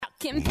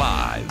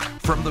Live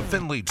from the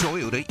Findlay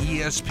Toyota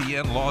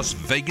ESPN Las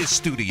Vegas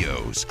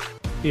studios.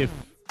 If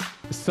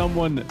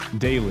someone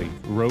daily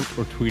wrote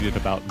or tweeted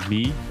about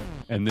me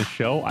and this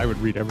show, I would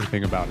read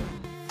everything about it.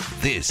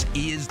 This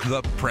is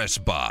the Press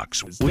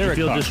Box. Would you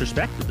feel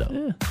disrespected,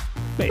 though?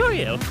 Maybe. Oh,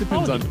 yeah.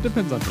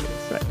 Depends on who it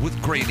is. Right.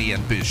 With Grady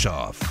and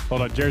Bischoff.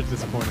 Hold on, Jared's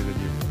disappointed in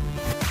you.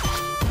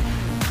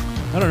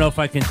 I don't know if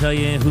I can tell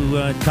you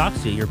who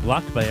talks to you. You're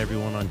blocked by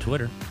everyone on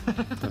Twitter.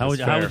 How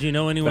would you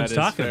know anyone's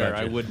talking about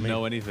you? I wouldn't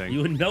know anything.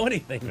 You wouldn't know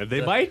anything.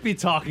 They might be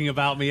talking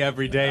about me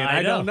every day, and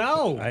I don't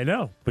know. I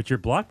know. But you're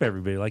blocked by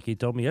everybody. Like you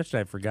told me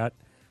yesterday, I forgot.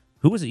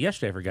 Who was it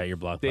yesterday I forgot you're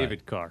blocked by?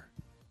 David Carr.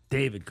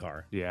 David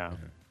Carr. Yeah.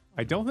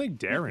 I don't think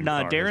Darren. No,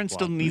 Carr Darren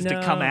still needs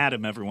to come at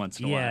him every once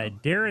in a while. Yeah,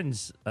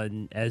 Darren's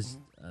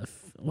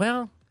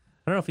well,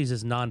 I don't know if he's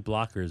as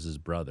non-blocker as his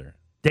brother.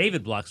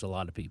 David blocks a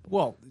lot of people.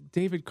 Well,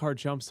 David Carr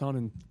jumps on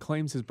and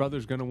claims his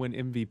brother's going to win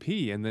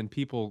MVP, and then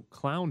people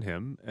clown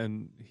him,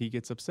 and he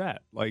gets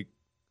upset. Like,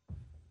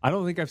 I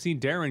don't think I've seen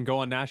Darren go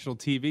on national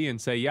TV and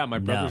say, yeah, my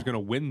brother's going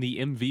to win the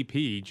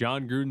MVP.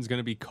 John Gruden's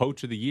going to be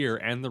coach of the year,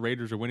 and the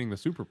Raiders are winning the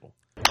Super Bowl.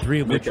 3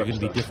 of which are going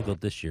to be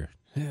difficult this year.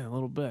 Yeah, a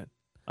little bit.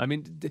 I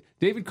mean,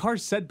 David Carr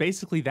said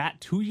basically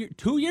that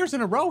 2 years in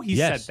a row he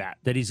said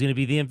that he's going to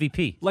be the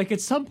MVP. Like, at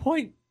some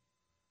point,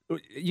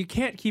 you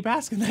can't keep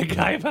asking that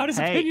guy about his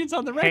opinions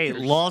on the Raiders.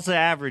 Hey, laws of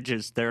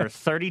averages. There are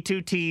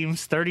 32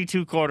 teams,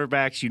 32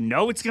 quarterbacks. You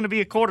know it's going to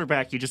be a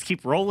quarterback. You just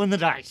keep rolling the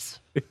dice.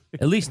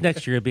 At least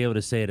next year you'll be able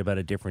to say it about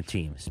a different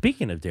team.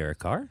 Speaking of Derek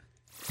Carr.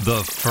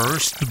 The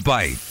First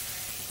Bite.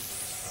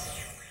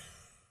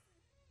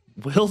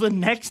 Will the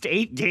next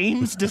 8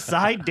 games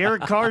decide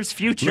Derek Carr's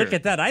future? Look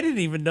at that. I didn't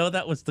even know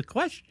that was the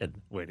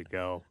question. Way to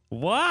go.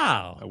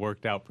 Wow. That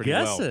worked out pretty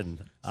well. Guessing.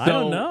 I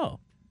don't know.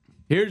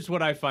 Here's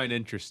what I find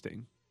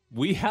interesting.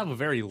 We have a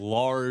very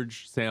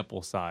large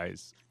sample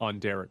size on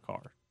Derek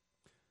Carr,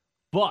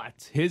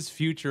 but his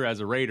future as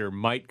a Raider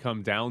might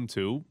come down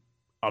to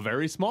a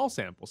very small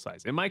sample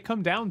size. It might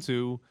come down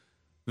to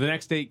the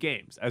next 8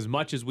 games. As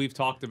much as we've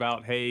talked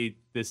about, hey,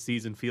 this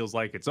season feels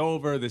like it's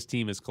over, this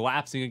team is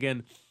collapsing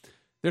again,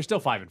 they're still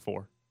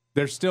 5-4.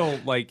 They're still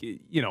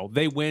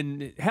they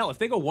win. Hell, if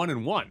they go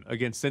 1-1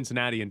 against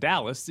Cincinnati and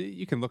Dallas,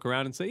 you can look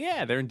around and say,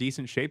 yeah, they're in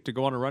decent shape to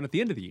go on a run at the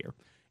end of the year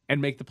and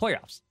make the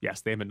playoffs.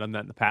 Yes, they haven't done that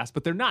in the past,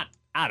 but they're not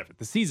out of it.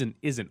 The season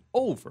isn't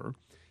over.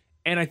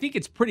 And I think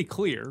it's pretty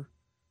clear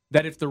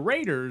that if the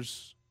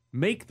Raiders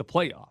make the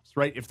playoffs,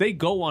 right, if they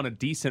go on a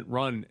decent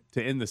run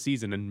to end the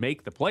season and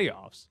make the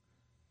playoffs,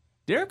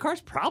 Derek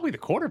Carr's probably the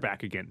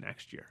quarterback again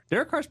next year.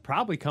 Derek Carr's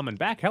probably coming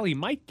back. Hell, he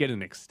might get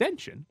an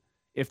extension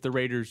if the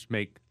Raiders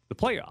make the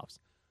playoffs.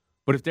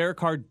 But if Derek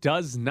Carr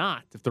does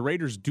not, if the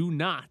Raiders do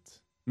not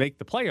make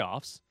the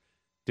playoffs,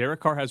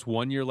 Derek Carr has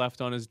 1 year left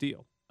on his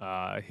deal.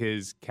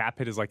 His cap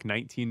hit is like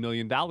 $19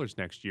 million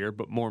next year,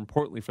 but more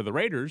importantly for the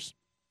Raiders,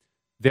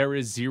 there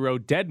is 0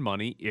 dead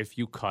money if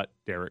you cut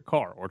Derek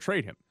Carr or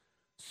trade him.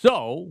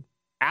 So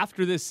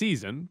after this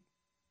season,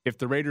 if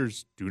the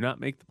Raiders do not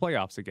make the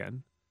playoffs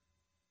again,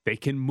 they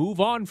can move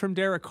on from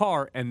Derek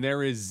Carr and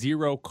there is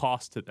 0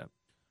 cost to them,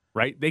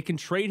 right? They can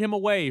trade him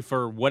away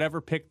for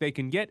whatever pick they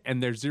can get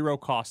and there's 0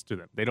 cost to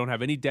them. They don't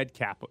have any dead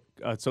cap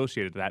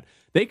associated to that.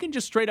 They can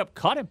just straight up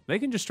cut him. They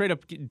can just straight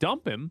up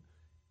dump him.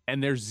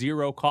 And there's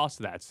 0 cost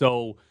to that.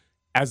 So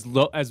as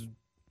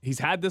he's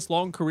had this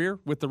long career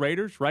with the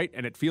Raiders, right?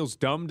 And it feels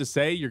dumb to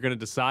say you're going to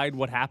decide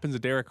what happens to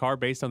Derek Carr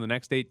based on the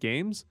next 8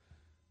 games.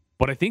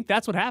 But I think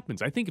that's what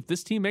happens. I think if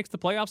this team makes the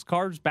playoffs,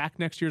 Carr's back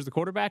next year as the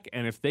quarterback.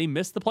 And if they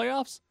miss the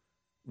playoffs,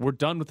 we're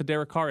done with the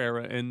Derek Carr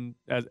era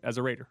as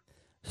a Raider.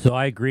 So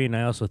I agree. And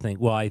I also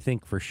think, I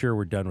think for sure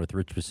we're done with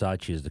Rich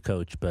Bisaccia as the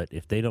coach. But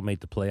if they don't make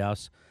the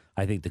playoffs,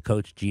 I think the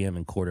coach, GM,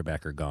 and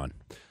quarterback are gone.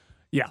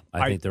 Yeah.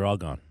 I think they're all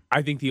gone.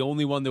 I think the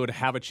only one that would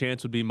have a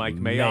chance would be Mike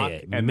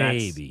Mayock, and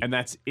maybe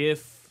that's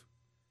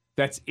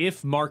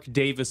if Mark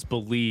Davis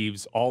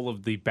believes all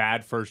of the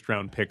bad first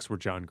round picks were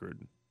John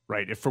Gruden,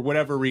 right? If for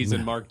whatever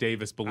reason Mark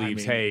Davis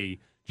believes,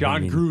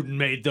 John Gruden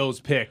made those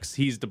picks,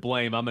 he's to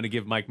blame. I'm going to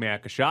give Mike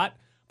Mayock a shot,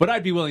 but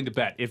I'd be willing to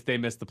bet if they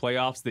miss the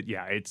playoffs that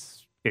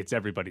it's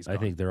everybody's gone. I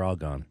think they're all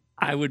gone.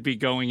 I would be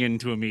going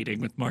into a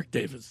meeting with Mark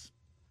Davis.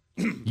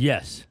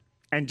 Yes,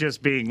 and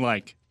just being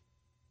like,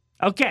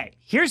 okay,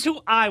 here's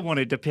who I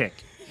wanted to pick.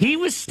 He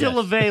was still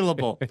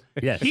available.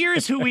 Yes.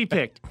 Here's who we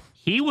picked.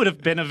 He would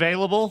have been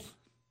available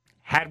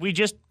had we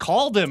just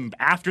called him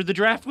after the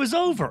draft was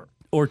over.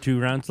 Or 2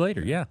 rounds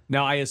later, yeah.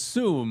 Now, I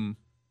assume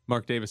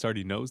Mark Davis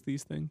already knows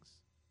these things.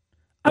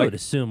 I would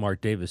assume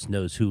Mark Davis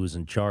knows who was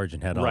in charge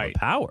and had all the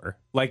power.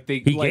 He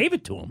gave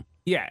it to him.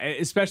 Yeah,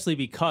 especially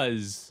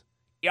because,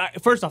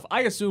 first off,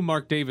 I assume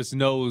Mark Davis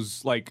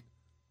knows,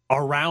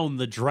 around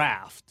the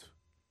draft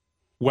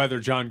whether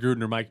John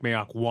Gruden or Mike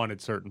Mayock wanted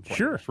certain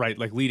players, right?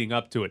 Leading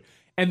up to it.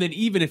 And then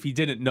even if he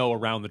didn't know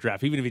around the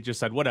draft, even if he just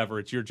said, whatever,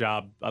 it's your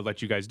job, I'll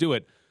let you guys do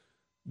it.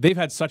 They've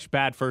had such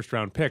bad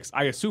first-round picks.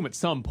 I assume at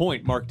some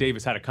point Mark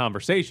Davis had a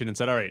conversation and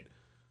said, all right,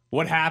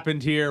 what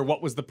happened here?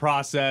 What was the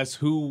process?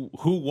 Who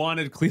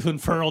wanted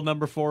Cleveland Ferrell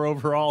number 4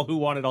 overall? Who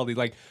wanted all these?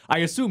 I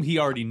assume he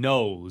already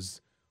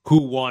knows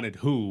who wanted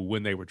who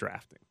when they were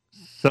drafting.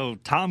 So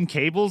Tom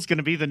Cable's going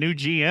to be the new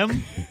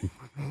GM?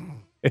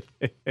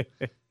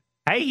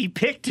 Hey, he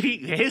picked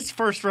his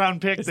first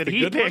round pick that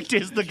he picked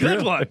is the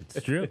good one.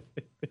 It's true.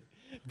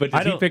 But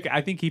did he pick?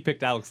 I think he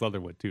picked Alex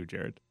Leatherwood too,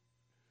 Jared.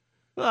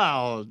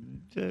 Oh,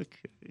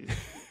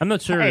 I'm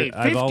not sure. hey,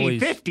 I've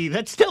always 50-50,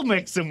 that still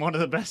makes him one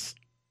of the best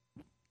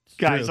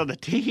guys true. on the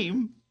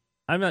team.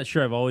 I'm not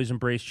sure I've always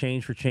embraced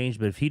change for change,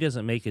 but if he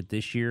doesn't make it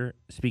this year,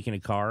 speaking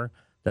of Carr,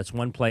 that's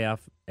one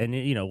playoff, and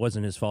it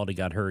wasn't his fault he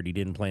got hurt. He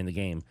didn't play in the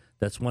game.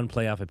 That's one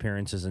playoff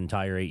appearance his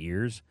entire 8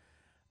 years.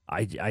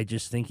 I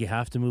just think you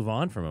have to move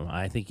on from him.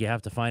 I think you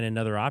have to find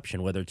another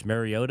option, whether it's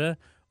Mariota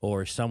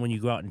or someone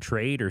you go out and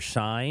trade or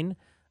sign.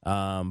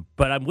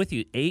 But I'm with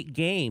you. 8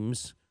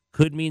 games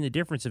could mean the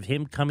difference of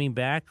him coming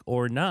back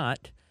or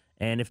not.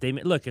 And if they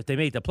make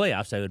the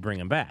playoffs, I would bring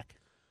him back.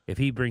 If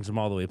he brings them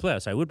all the way to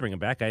playoffs, I would bring him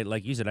back.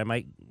 Like you said, I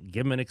might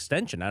give him an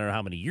extension. I don't know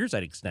how many years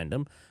I'd extend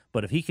him,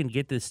 but if he can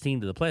get this team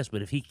to the playoffs,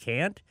 but if he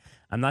can't,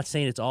 I'm not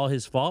saying it's all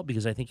his fault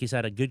because I think he's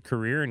had a good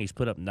career and he's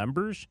put up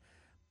numbers,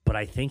 but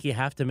I think you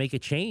have to make a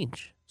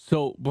change.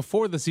 So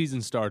before the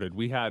season started,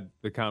 we had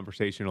the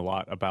conversation a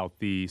lot about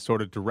the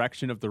sort of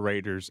direction of the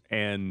Raiders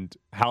and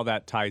how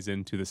that ties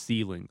into the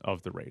ceiling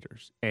of the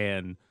Raiders.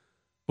 And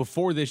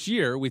before this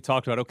year, we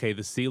talked about, okay,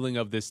 the ceiling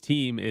of this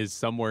team is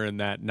somewhere in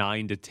that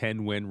 9 to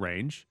 10 win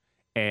range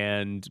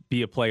and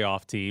be a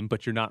playoff team,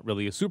 but you're not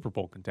really a Super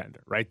Bowl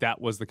contender, right? That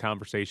was the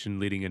conversation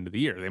leading into the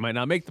year. They might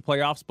not make the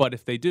playoffs, but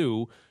if they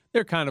do,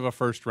 they're kind of a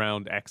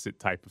first-round exit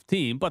type of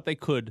team, but they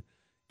could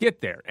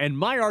get there. And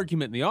my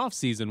argument in the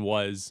offseason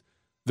was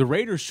the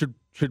Raiders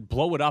should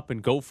blow it up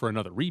and go for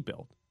another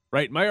rebuild,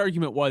 right? My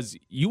argument was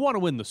you want to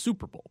win the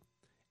Super Bowl.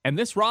 And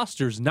this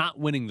roster's not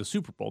winning the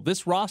Super Bowl.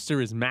 This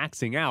roster is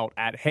maxing out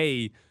at,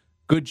 hey,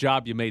 good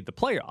job, you made the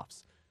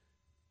playoffs.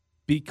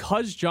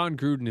 Because John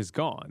Gruden is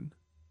gone,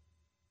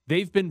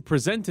 they've been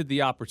presented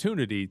the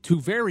opportunity to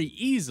very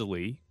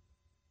easily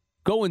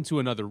go into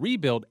another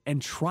rebuild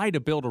and try to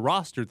build a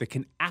roster that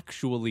can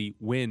actually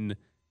win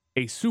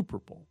a Super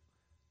Bowl.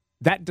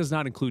 That does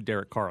not include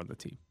Derek Carr on the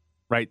team,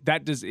 right?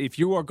 If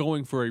you are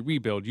going for a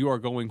rebuild, you are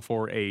going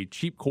for a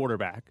cheap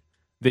quarterback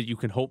that you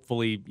can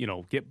hopefully,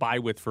 get by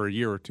with for a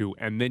year or two,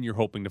 and then you're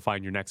hoping to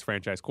find your next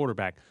franchise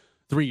quarterback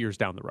 3 years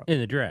down the road.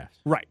 In the draft.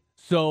 Right.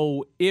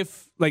 So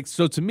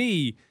to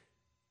me,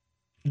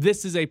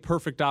 this is a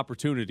perfect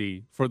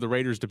opportunity for the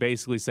Raiders to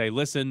basically say,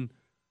 listen,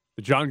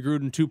 the John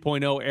Gruden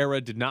 2.0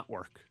 era did not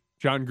work.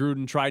 John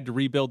Gruden tried to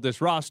rebuild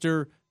this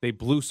roster. They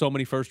blew so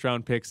many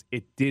first-round picks.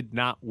 It did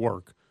not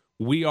work.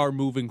 We are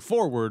moving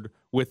forward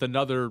with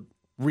another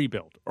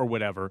rebuild or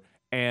whatever,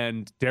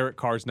 and Derek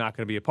Carr's not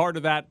going to be a part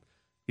of that.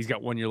 He's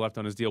got 1 year left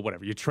on his deal,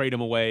 whatever. You trade him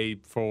away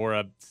for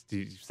a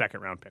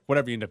second-round pick,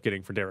 whatever you end up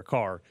getting for Derek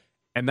Carr,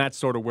 and that's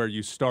sort of where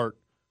you start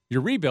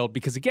your rebuild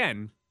because,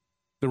 again,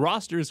 the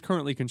roster is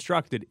currently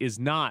constructed is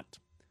not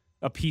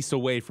a piece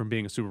away from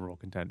being a Super Bowl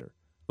contender.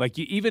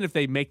 Even if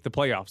they make the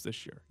playoffs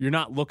this year, you're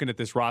not looking at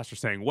this roster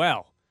saying,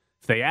 well,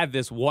 if they add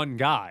this one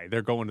guy,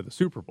 they're going to the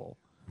Super Bowl.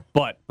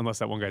 But unless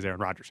that one guy's Aaron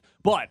Rodgers.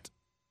 But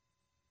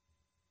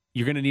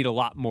you're going to need a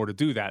lot more to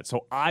do that.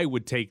 So I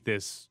would take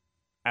this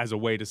as a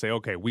way to say,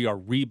 okay, we are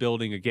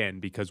rebuilding again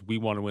because we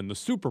want to win the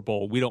Super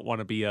Bowl. We don't want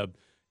to be a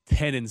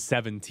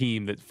 10-7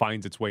 team that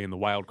finds its way in the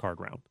wild card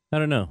round. I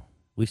don't know.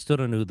 We still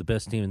don't know who the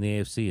best team in the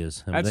AFC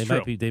is. That's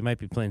true. They might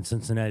be playing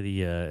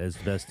Cincinnati as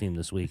the best team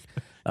this week.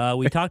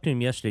 We talked to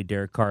him yesterday,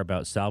 Derek Carr,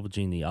 about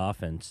salvaging the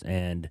offense,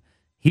 and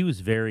he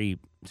was very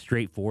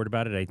straightforward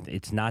about it.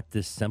 It's not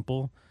this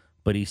simple,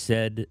 but he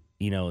said,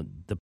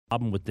 the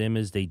problem with them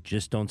is they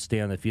just don't stay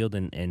on the field,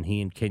 and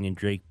he and Kenyon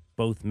Drake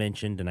both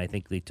mentioned, and I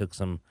think they took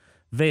some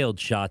veiled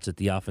shots at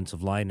the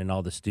offensive line and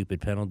all the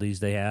stupid penalties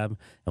they have.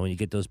 And when you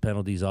get those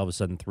penalties, all of a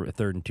sudden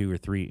 3rd and 2 or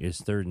 3 is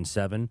 3rd and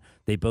 7.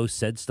 They both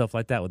said stuff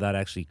like that without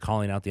actually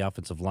calling out the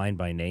offensive line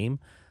by name.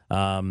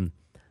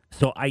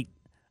 So I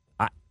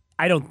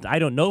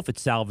don't know if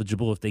it's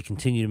salvageable if they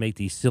continue to make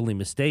these silly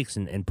mistakes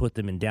and put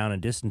them in down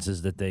and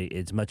distances that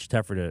it's much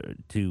tougher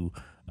to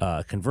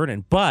convert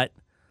in. But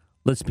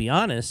let's be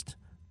honest,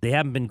 they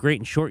haven't been great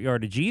in short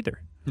yardage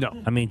either.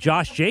 No. I mean,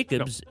 Josh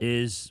Jacobs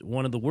is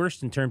one of the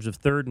worst in terms of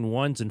 3rd and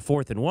 1s and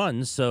 4th and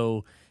 1s.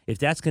 So if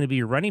that's going to be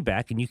your running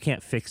back and you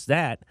can't fix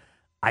that,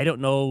 I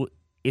don't know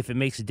if it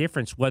makes a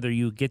difference whether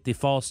you get the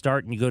false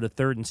start and you go to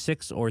 3rd and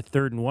 6 or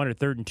 3rd and 1 or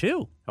 3rd and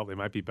 2. Oh, they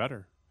might be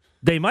better.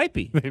 They might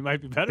be. They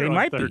might be better. They on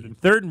might third be. and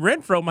 3rd and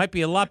Renfro might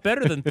be a lot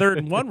better than 3rd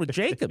and 1 with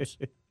Jacobs.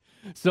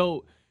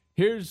 So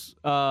here's,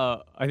 I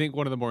think,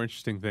 one of the more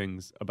interesting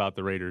things about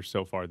the Raiders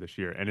so far this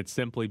year, and it's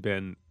simply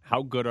been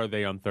how good are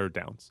they on third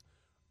downs?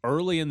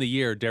 Early in the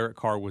year, Derek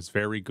Carr was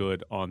very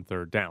good on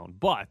third down,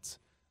 but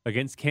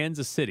against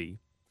Kansas City,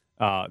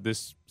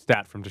 this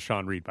stat from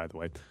Deshaun Reed, by the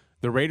way,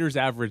 the Raiders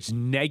averaged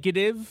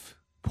negative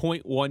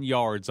 0.1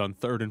 yards on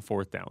 3rd and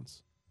 4th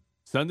downs.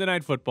 Sunday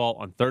Night Football,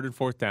 on 3rd and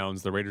 4th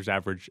downs, the Raiders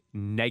average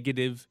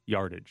negative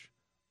yardage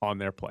on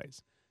their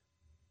plays.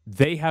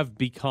 They have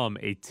become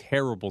a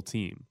terrible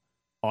team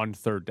on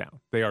third down.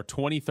 They are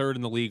 23rd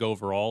in the league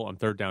overall on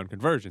third down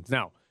conversions.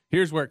 Now,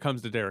 Here's where it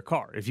comes to Derek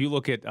Carr. If you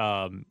look at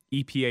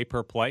EPA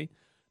per play,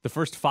 the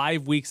first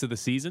 5 weeks of the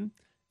season,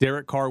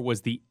 Derek Carr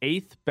was the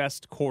 8th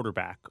best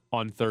quarterback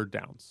on third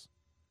downs.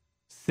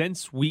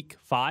 Since week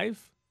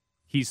 5,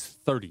 he's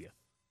 30th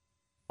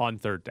on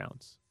third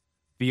downs.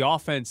 The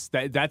offense,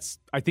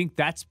 I think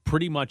that's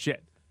pretty much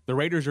it. The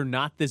Raiders are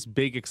not this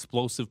big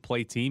explosive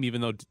play team,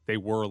 even though they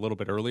were a little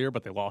bit earlier,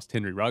 but they lost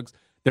Henry Ruggs.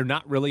 They're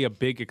not really a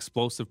big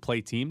explosive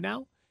play team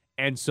now.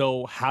 And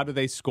so how do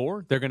they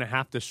score? They're going to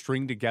have to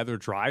string together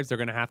drives. They're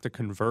going to have to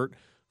convert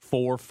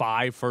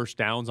 4-5 first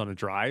downs on a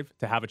drive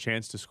to have a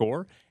chance to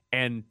score.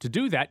 And to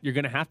do that, you're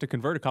going to have to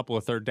convert a couple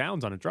of third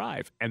downs on a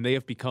drive. And they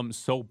have become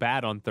so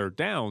bad on third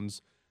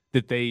downs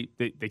that they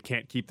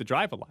can't keep the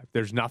drive alive.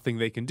 There's nothing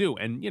they can do.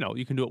 And,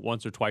 you can do it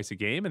once or twice a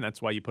game, and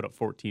that's why you put up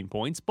 14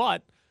 points.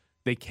 But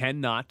they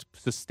cannot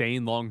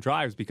sustain long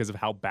drives because of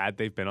how bad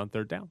they've been on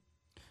third down.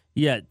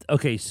 Yeah,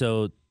 okay,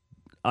 so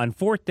on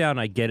fourth down,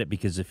 I get it,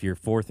 because if you're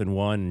 4th and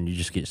 1 and you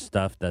just get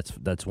stuffed,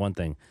 that's one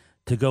thing.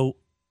 To go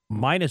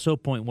minus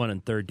 0.1 on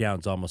third down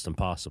is almost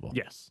impossible.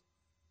 Yes.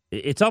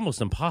 It's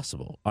almost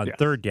impossible on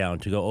third down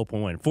to go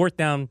 0.1. Fourth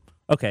down,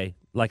 okay,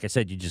 like I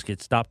said, you just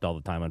get stopped all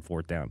the time on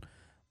fourth down.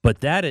 But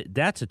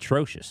that's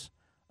atrocious.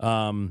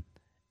 And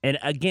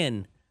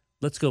again,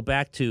 let's go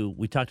back to,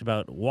 we talked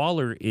about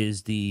Waller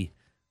is the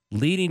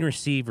leading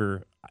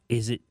receiver.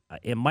 It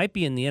might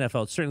be in the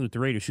NFL, certainly with the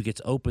Raiders, who gets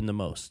open the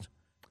most.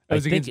 It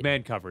was against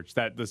man coverage.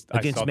 I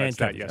saw that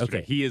stat yesterday.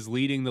 Okay. He is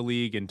leading the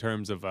league in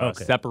terms of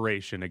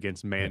separation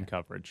against man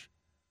coverage.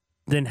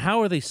 Then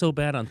how are they so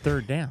bad on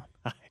third down?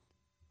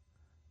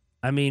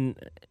 I mean,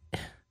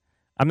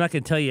 I'm not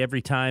going to tell you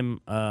every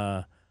time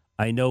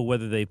I know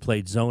whether they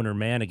played zone or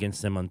man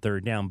against them on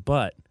third down,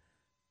 but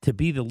to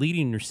be the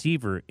leading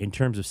receiver in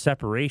terms of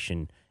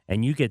separation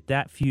and you get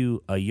that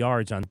few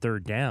yards on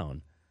third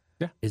down,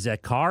 is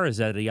that Carr? Is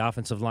that the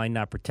offensive line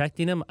not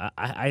protecting him?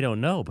 I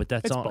don't know, but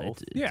that's it's all.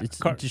 Both. It's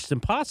just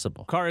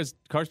impossible. Carr's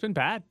been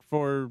bad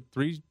for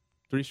three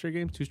straight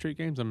games, 2 straight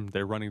games.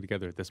 They're running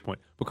together at this point.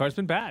 But Carr's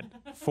been bad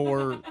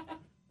for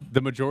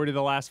the majority of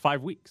the last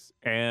 5 weeks.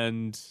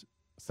 And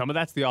some of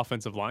that's the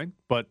offensive line,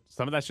 but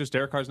some of that's just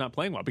Derek Carr's not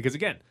playing well. Because,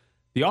 again,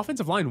 the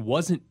offensive line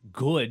wasn't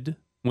good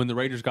when the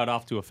Raiders got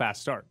off to a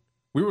fast start.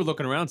 We were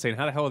looking around saying,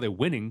 how the hell are they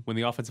winning when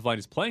the offensive line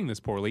is playing this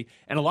poorly?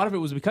 And a lot of it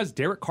was because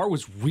Derek Carr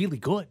was really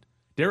good.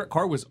 Derek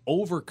Carr was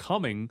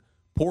overcoming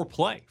poor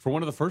play. For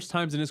one of the first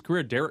times in his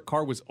career, Derek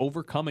Carr was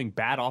overcoming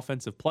bad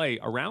offensive play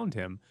around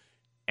him.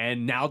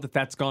 And now that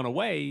that's gone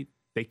away,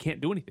 they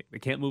can't do anything. They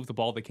can't move the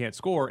ball. They can't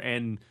score.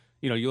 And,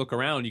 you look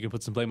around, you can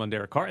put some blame on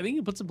Derek Carr. I think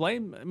you can put some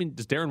blame. I mean,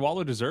 does Darren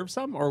Waller deserve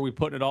some? Or are we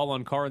putting it all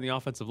on Carr and the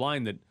offensive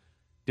line that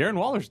Darren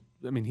Waller's,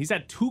 he's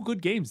had 2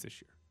 good games this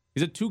year.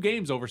 He's had 2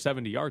 games over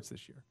 70 yards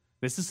this year.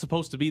 This is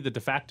supposed to be the de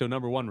facto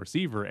number 1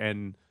 receiver,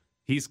 and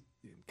he's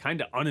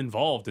kind of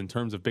uninvolved in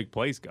terms of big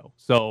plays go.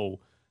 So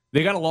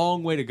they got a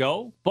long way to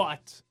go,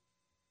 but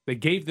they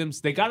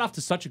got off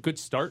to such a good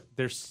start.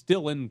 They're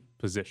still in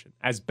position.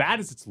 As bad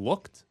as it's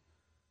looked,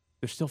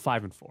 they're still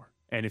 5-4.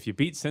 And if you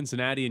beat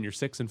Cincinnati and you're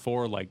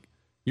 6-4,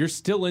 you're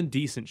still in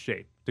decent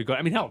shape to go.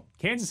 Hell,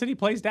 Kansas City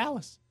plays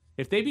Dallas.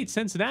 If they beat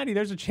Cincinnati,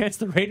 there's a chance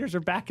the Raiders are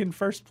back in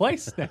first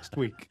place next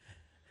week.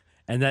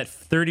 And that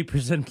 30%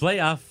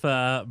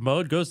 playoff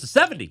mode goes to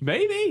 70.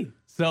 Maybe.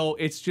 So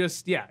it's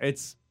just,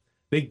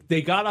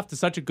 they got off to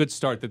such a good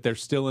start that they're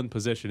still in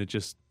position. It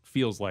just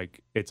feels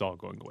like it's all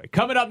going away.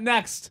 Coming up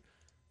next,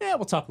 we'll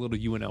talk a little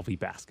UNLV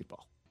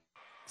basketball.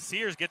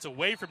 Sears gets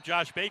away from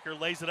Josh Baker,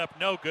 lays it up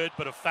no good,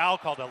 but a foul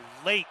called a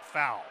late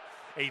foul,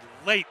 a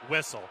late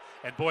whistle.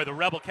 And boy, the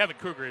Rebel Kevin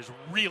Kruger is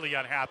really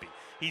unhappy.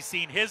 He's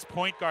seen his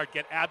point guard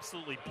get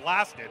absolutely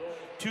blasted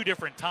 2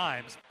 different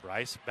times.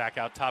 Bryce back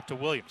out top to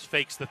Williams,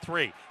 fakes the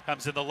 3,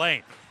 comes in the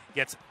lane,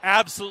 gets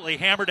absolutely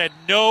hammered and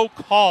no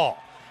call.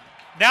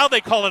 Now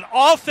they call an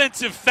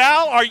offensive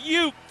foul. Are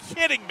you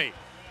kidding me?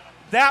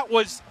 That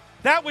was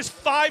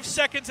 5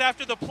 seconds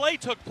after the play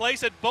took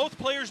place and both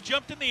players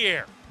jumped in the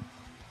air.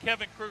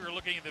 Kevin Kruger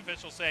looking at the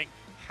official saying,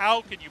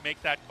 how can you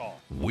make that call?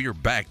 We're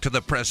back to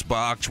the press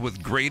box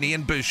with Graney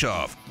and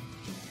Bischoff.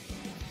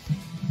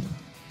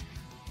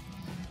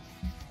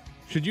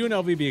 Should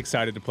UNLV be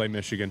excited to play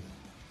Michigan?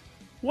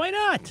 Why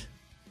not?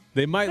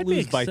 They might I'd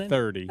lose be by excited.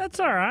 30. That's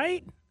all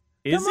right.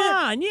 Come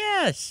on,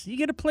 yes. You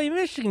get to play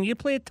Michigan. You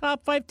play a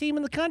top 5 team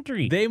in the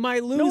country. They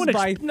might lose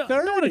by 30. No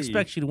one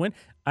expects you to win.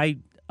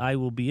 I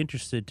will be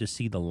interested to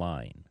see the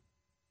line.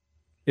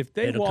 If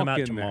they It'll walk come out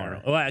in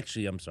tomorrow. there, Oh,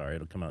 actually, I'm sorry.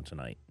 It'll come out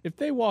tonight. if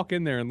they walk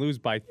in there and lose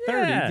by 30,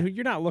 Yeah.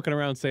 you're not looking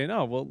around saying,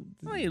 "Oh, well."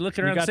 You're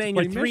looking you around got to saying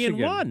play you're 3-1.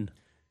 Michigan.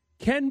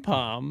 Ken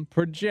Palm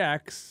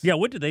projects Yeah,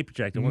 what did they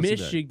project? I wanna see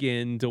that.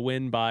 Michigan to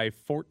win by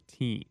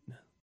 14.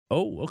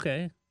 Oh,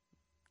 okay.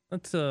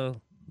 That's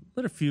a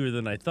little fewer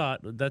than I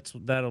thought.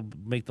 That'll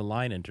make the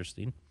line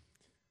interesting.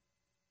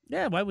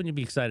 Yeah, why wouldn't you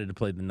be excited to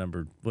play the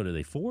number? What are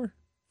they, 4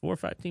 or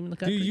 5 team in the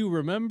Do country? you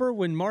remember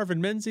when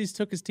Marvin Menzies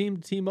took his team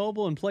to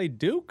T-Mobile and played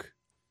Duke?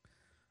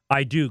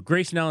 I do.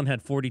 Grayson Allen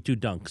had 42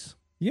 dunks.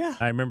 Yeah.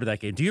 I remember that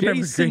game. Do you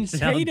remember Jason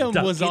Grayson Allen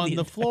Tatum was dunking on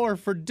the floor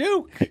for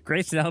Duke.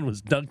 Grayson Allen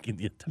was dunking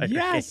the entire game.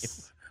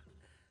 Yes.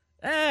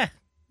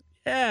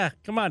 Yeah,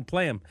 come on,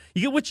 play them.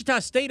 You get Wichita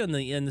State in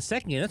the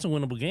second game. That's a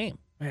winnable game.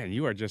 Man,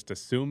 you are just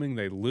assuming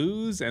they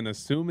lose and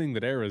assuming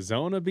that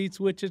Arizona beats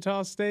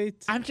Wichita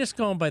State? I'm just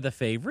going by the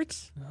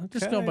favorites.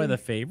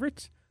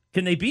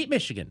 Can they beat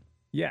Michigan?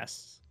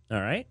 Yes.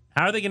 All right.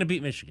 How are they going to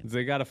beat Michigan?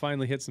 They got to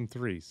finally hit some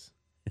threes.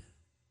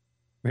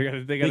 They got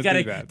to do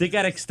that. They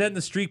got to extend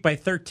the streak by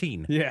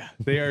 13. Yeah,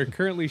 they are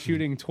currently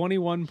shooting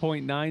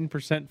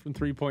 21.9% from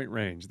three-point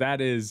range. That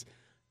is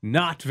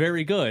not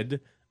very good.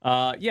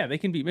 Yeah, they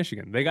can beat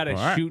Michigan. They got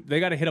to shoot. They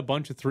got to hit a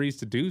bunch of threes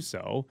to do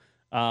so.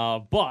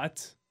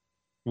 But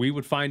we'd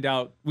have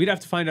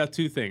to find out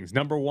two things.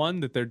 Number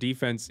one, that their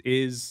defense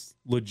is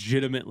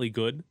legitimately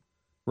good,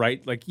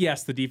 right? Like,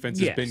 yes, the defense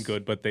has been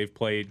good, but they've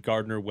played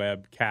Gardner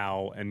Webb,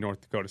 Cal, and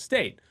North Dakota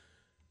State.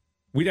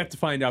 We'd have to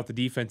find out the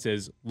defense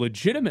is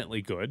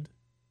legitimately good,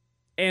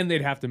 and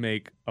they'd have to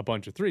make a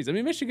bunch of threes. I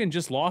mean, Michigan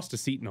just lost to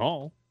Seton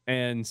Hall,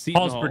 and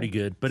Hall's pretty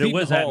good, but it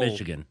was at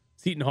Michigan.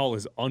 Seton Hall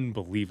is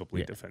unbelievable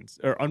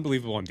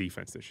on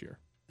defense this year.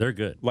 They're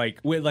good. Like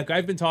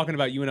I've been talking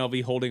about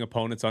UNLV holding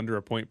opponents under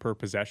a point per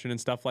possession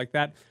and stuff like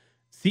that.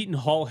 Seton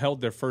Hall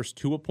held their first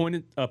two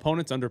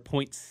opponents under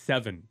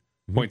 0.7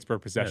 points per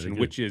possession,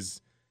 which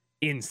is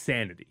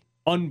insanity.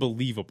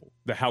 Unbelievable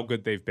how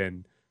good they've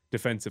been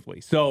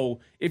defensively.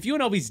 So if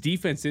UNLV's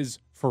defense is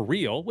for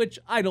real, which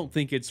I don't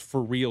think it's for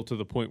real to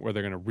the point where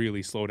they're going to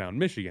really slow down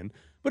Michigan,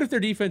 but if their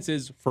defense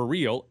is for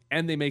real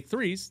and they make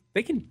threes,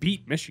 they can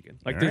beat Michigan.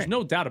 There's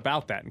no doubt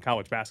about that in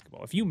college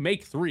basketball. If you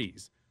make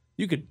threes,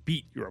 you could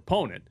beat your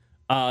opponent.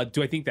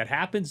 Do I think that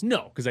happens?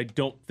 No, because I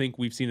don't think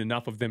we've seen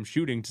enough of them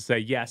shooting to say,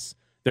 yes,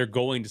 they're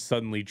going to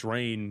suddenly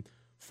drain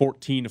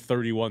 14 of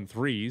 31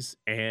 threes,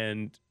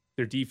 and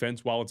their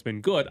defense, while it's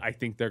been good, I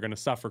think they're going to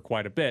suffer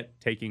quite a bit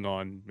taking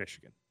on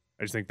Michigan.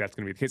 I just think that's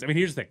going to be the case. I mean,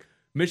 here's the thing.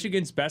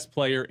 Michigan's best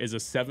player is a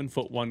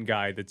 7'1"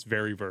 guy that's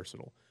very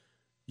versatile.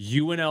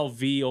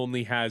 UNLV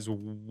only has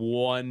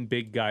one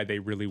big guy they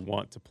really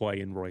want to play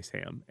in Royce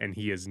Ham, and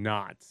he is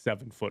not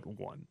 7'1".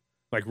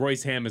 Like,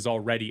 Royce Ham is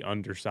already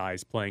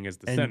undersized playing as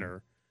the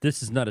center.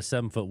 This is not a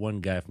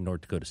 7'1" guy from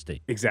North Dakota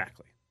State.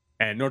 Exactly.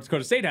 And North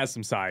Dakota State has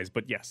some size,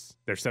 but yes,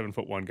 they're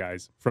 7'1"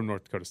 guys from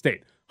North Dakota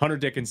State. Hunter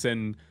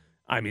Dickinson,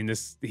 I mean,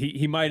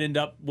 he might end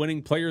up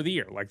winning Player of the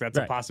Year. Like, that's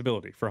a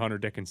possibility for Hunter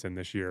Dickinson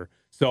this year.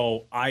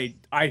 So I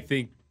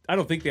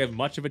don't think they have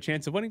much of a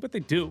chance of winning, but they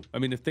do. I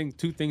mean, if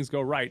two things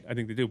go right, I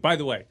think they do. By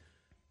the way,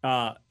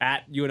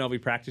 at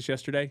UNLV practice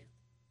yesterday,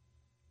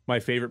 my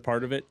favorite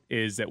part of it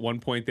is at one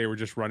point they were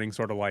just running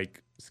sort of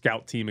like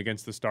scout team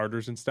against the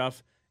starters and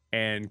stuff.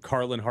 And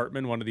Carlin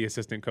Hartman, one of the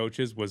assistant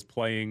coaches, was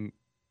playing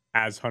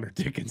as Hunter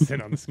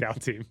Dickinson on the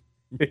scout team.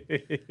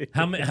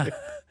 How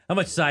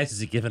much size has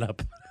he given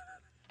up?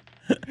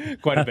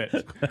 Quite a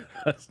bit.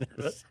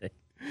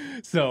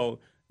 So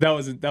that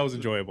was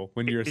enjoyable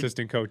when your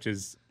assistant coach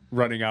is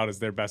running out as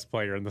their best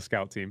player in the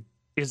scout team.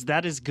 Is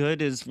that as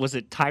good as, was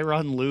it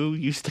Tyronn Lue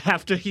used to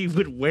have to, he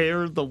would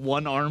wear the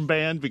one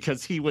armband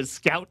because he was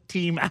scout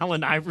team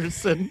Allen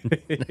Iverson?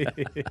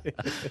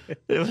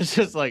 It was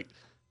just like,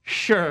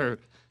 sure,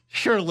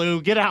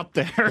 Lou, get out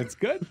there. It's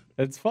good.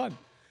 It's fun.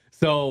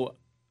 So,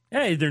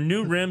 hey, they're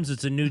new rims.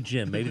 It's a new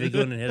gym. Maybe they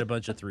go in and hit a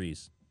bunch of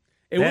threes.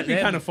 It would be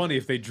kind of funny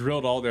if they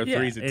drilled all their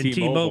threes at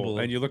T-Mobile,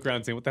 and you look around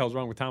and say, what the hell's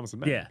wrong with Thomas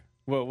and Mack? Yeah.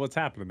 Well, what's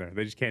happening there?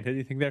 They just can't hit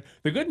anything there.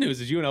 The good news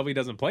is UNLV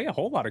doesn't play a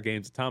whole lot of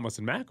games at Thomas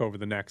and Mack over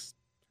the next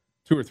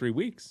 2 or 3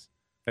 weeks.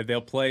 And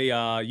they'll play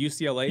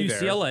UCLA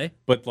there.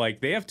 But,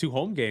 like, they have 2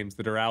 home games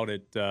that are out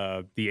at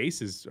the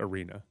Aces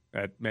Arena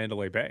at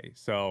Mandalay Bay.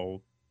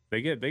 So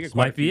they get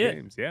quite a few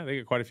games. Yeah, they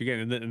get quite a few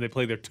games. And they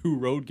play their 2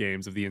 road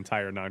games of the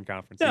entire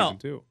non-conference season,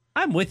 too.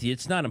 I'm with you.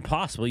 It's not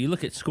impossible. You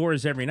look at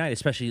scores every night,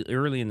 especially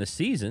early in the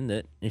season,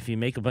 that if you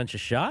make a bunch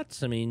of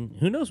shots, I mean,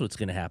 who knows what's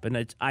going to happen.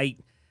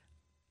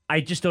 I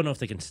just don't know if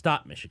they can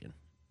stop Michigan.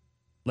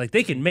 Like,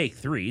 they can make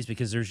threes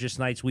because there's just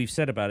nights, we've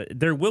said about it.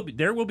 There will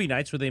be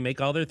nights where they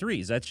make all their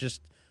threes. That's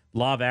just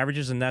law of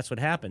averages, and that's what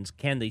happens.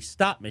 Can they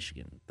stop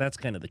Michigan? That's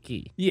kind of the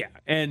key. Yeah,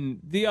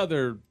 and the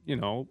other,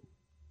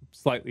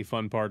 slightly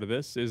fun part of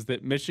this is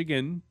that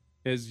Michigan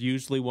is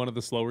usually one of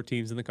the slower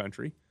teams in the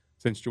country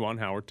since Juwan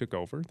Howard took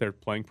over. They're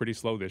playing pretty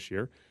slow this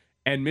year.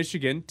 And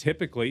Michigan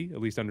typically, at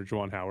least under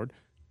Juwan Howard,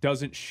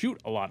 doesn't shoot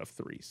a lot of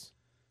threes.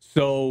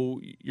 So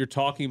you're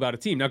talking about a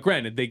team. Now,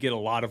 granted, they get a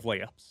lot of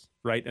layups,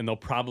 right? And they'll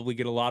probably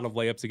get a lot of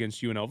layups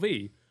against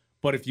UNLV.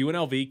 But if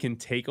UNLV can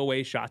take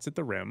away shots at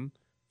the rim,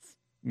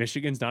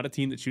 Michigan's not a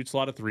team that shoots a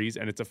lot of threes,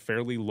 and it's a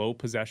fairly low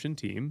possession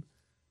team.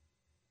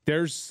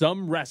 There's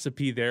some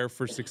recipe there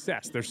for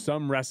success. There's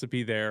some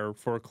recipe there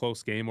for a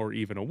close game or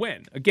even a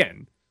win.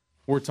 Again,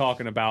 we're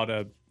talking about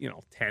a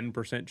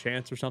 10%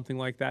 chance or something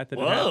like that it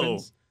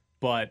happens.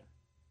 But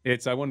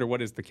I wonder,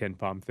 what is the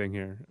KenPom thing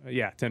here?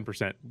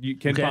 10%.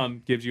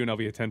 KenPom gives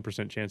UNLV a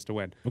 10% chance to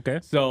win. Okay.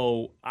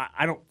 So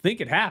I don't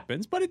think it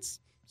happens, but it's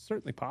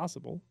certainly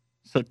possible.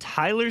 So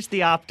Tyler's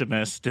the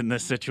optimist in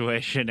this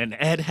situation, and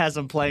Ed has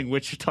him playing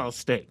Wichita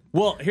State.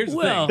 Well, here's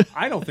the thing.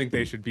 I don't think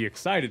they should be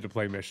excited to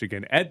play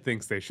Michigan. Ed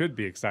thinks they should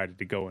be excited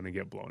to go in and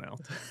get blown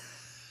out.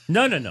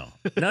 No.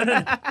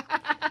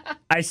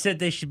 I said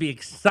they should be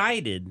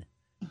excited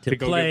to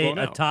go play get blown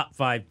a out. top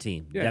 5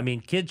 team. Yeah. I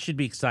mean, kids should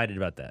be excited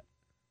about that.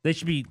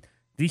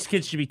 These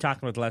kids should be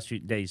talking about the last few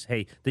days.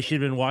 Hey, they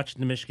should have been watching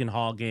the Michigan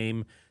Hall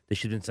game. They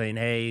should have been saying,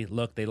 hey,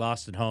 look, they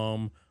lost at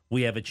home.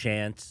 We have a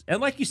chance.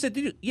 And like you said,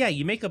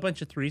 you make a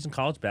bunch of threes in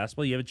college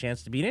basketball. You have a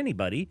chance to beat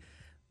anybody.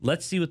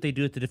 Let's see what they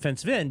do at the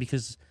defensive end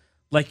because,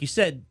 like you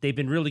said, they've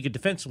been really good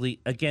defensively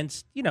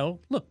against,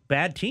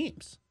 bad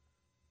teams.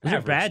 Those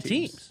are bad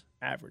teams.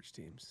 Average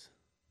teams.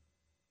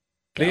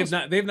 They have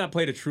not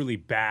played a truly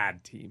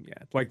bad team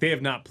yet. Like they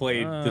have not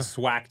played the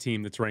SWAC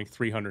team that's ranked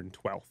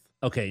 312th.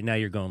 Okay, now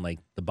you're going like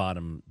the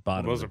bottom.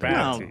 Those of are the bad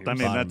barrel. No, teams. I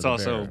mean, Bottom that's of the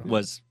also barrel.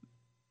 was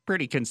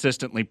pretty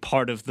consistently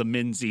part of the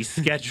Minzy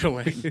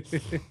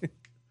scheduling.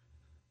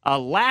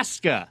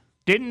 Alaska.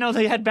 Didn't know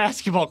they had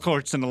basketball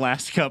courts in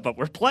Alaska, but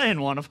we're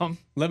playing one of them.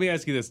 Let me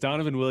ask you this.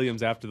 Donovan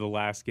Williams, after the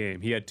last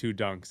game, he had 2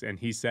 dunks, and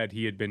he said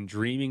he had been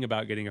dreaming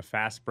about getting a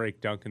fast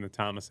break dunk in the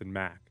Thomas and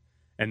Mack,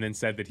 and then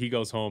said that he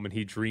goes home and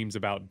he dreams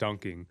about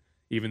dunking,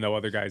 even though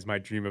other guys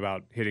might dream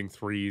about hitting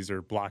threes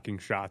or blocking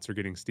shots or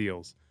getting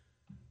steals.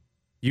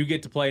 You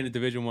get to play in a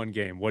Division I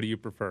game. What do you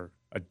prefer?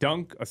 A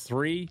dunk, a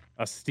three,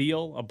 a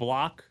steal, a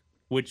block?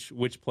 Which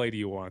play do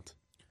you want?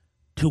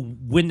 To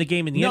win the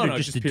game in the end or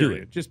just to period. do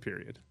it? Just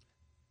period.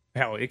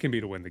 Hell, it can be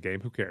to win the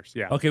game. Who cares?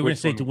 Yeah. Okay, we're going Which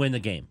to say one to win the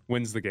game.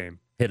 wins the game.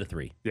 Hit a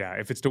 3. Yeah,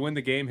 if it's to win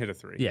the game, hit a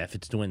 3. Yeah, if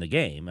it's to win the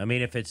game. I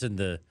mean, if it's in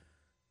the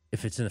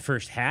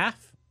first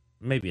half,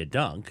 maybe a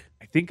dunk.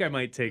 I think I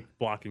might take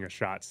blocking a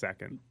shot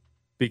second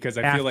because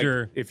I feel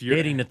After like if you're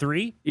hitting the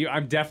 3,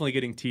 I'm definitely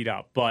getting teed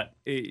up, but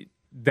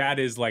that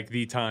is like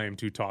the time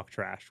to talk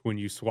trash when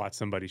you swat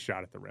somebody's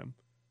shot at the rim.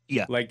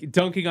 Yeah. Like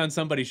dunking on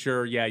somebody,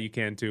 sure, yeah, you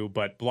can too,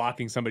 but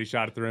blocking somebody's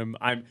shot at the rim,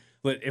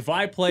 if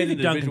I played in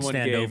a dunk and Division I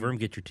stand game, over him,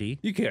 get your tee.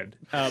 you could.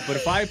 But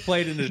if I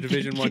played in a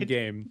Division I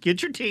game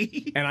Get your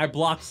tea. and I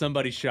blocked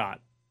somebody's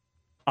shot,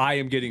 I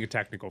am getting a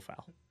technical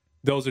foul.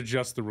 Those are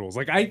just the rules.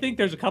 Like I think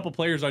there's a couple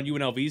players on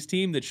UNLV's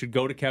team that should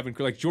go to Kevin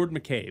Kruger. Like Jordan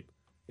McCabe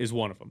is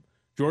one of them.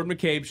 Jordan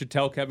McCabe should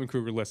tell Kevin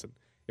Kruger, listen,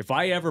 if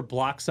I ever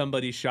block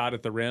somebody's shot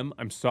at the rim,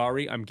 I'm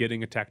sorry, I'm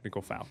getting a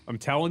technical foul. I'm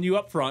telling you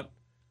up front,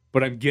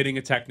 but I'm getting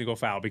a technical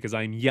foul because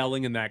I'm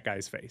yelling in that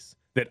guy's face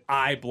that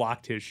I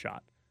blocked his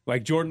shot.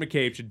 Like Jordan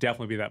McCabe should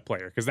definitely be that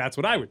player because that's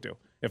what I would do.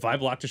 If I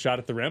blocked a shot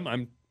at the rim,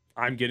 I'm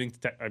getting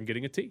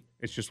a tee.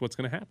 It's just what's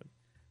going to happen.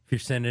 If you're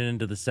sending it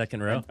into the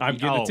second row. I'm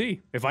getting a tee.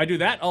 If I do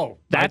that,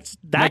 That's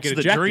I might get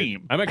the ejected.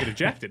 dream. I might get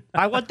ejected.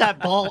 I want that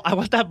ball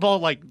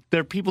like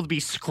there are people to be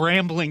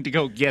scrambling to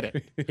go get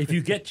it. If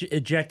you get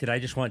ejected, I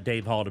just want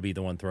Dave Hall to be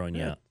the one throwing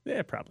you out.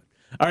 Yeah, probably.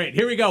 All right,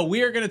 here we go.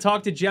 We are going to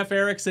talk to Jeff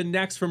Erickson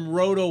next from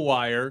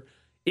RotoWire.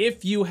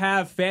 If you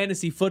have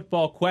fantasy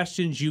football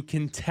questions, you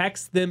can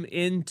text them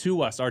in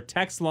to us. Our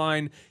text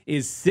line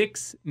is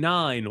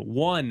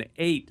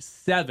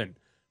 69187.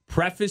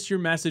 Preface your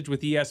message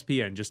with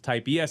ESPN. Just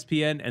type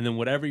ESPN and then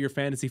whatever your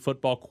fantasy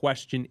football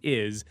question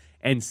is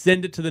and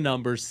send it to the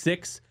number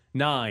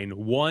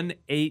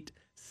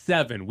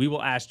 69187. We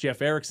will ask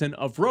Jeff Erickson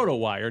of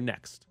RotoWire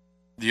next.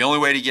 The only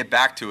way to get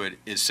back to it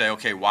is say,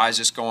 okay, why is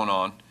this going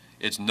on?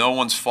 It's no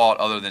one's fault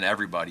other than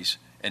everybody's.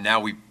 And now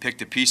we pick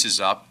the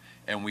pieces up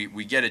and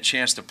we get a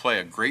chance to play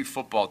a great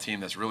football team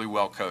that's really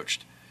well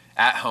coached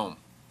at home.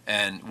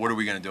 And what are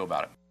we going to do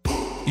about it?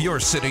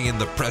 You're sitting in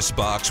the press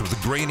box with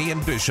Graney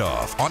and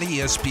Bischoff on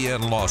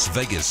ESPN Las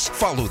Vegas.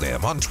 Follow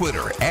them on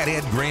Twitter at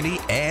Ed Graney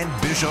and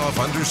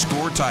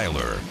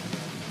Bischoff_Tyler.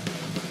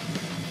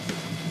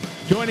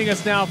 Joining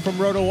us now from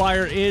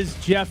RotoWire is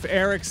Jeff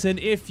Erickson.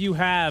 If you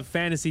have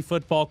fantasy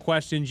football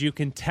questions, you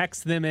can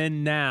text them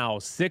in now,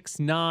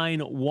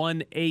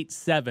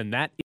 69187.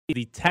 That is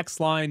the text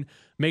line.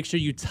 Make sure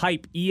you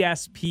type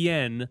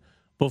ESPN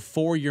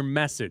before your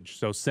message.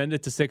 So send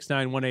it to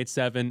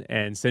 69187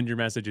 and send your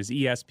message as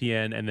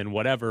ESPN and then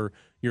whatever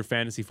your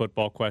fantasy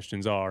football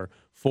questions are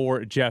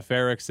for Jeff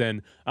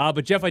Erickson.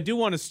 But Jeff, I do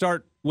want to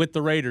start with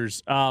the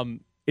Raiders.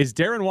 Is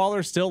Darren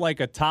Waller still like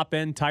a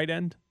top-end tight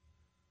end?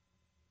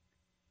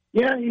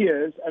 Yeah, he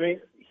is. I mean,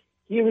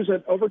 he was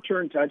an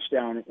overturned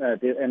touchdown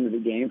at the end of the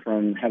game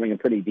from having a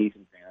pretty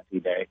decent fantasy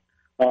day.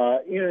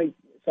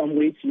 Some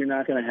weeks you're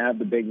not going to have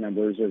the big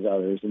numbers as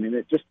others. I mean,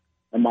 it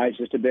might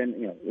just have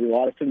been, a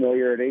lot of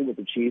familiarity with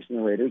the Chiefs and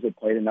the Raiders. They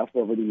played enough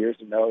over the years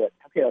to know that,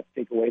 okay, let's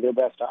take away their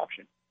best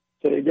option.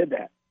 So they did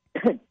that.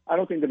 I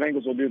don't think the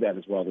Bengals will do that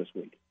as well this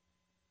week.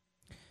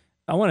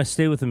 I want to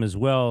stay with him as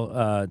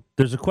well.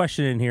 There's a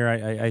question in here.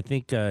 I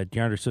think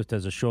DeAndre Swift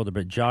has a shoulder,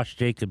 but Josh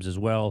Jacobs as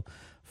well.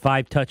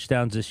 5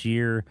 touchdowns this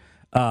year.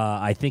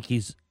 I think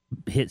he's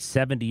hit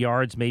 70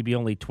 yards, maybe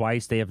only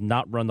twice. They have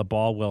not run the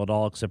ball well at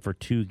all except for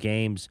 2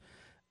 games.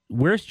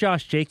 Where's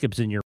Josh Jacobs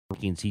in your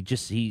rankings?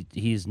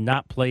 He's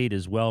not played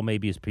as well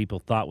maybe as people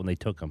thought when they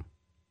took him.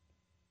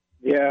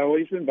 Yeah, well,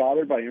 he's been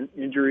bothered by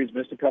injuries,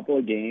 missed a couple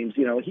of games.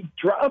 He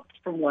dropped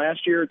from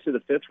last year to the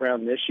 5th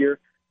round this year.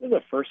 He was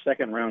a first,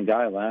 second round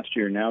guy last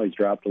year. Now he's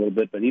dropped a little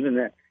bit, but even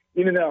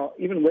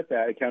with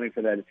that, accounting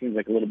for that, it seems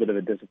like a little bit of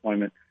a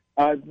disappointment.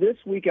 This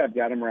week I've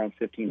got him around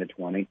 15 to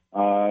 20.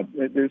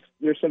 There's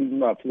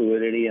some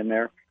fluidity in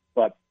there,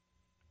 but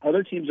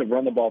other teams have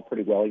run the ball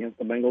pretty well against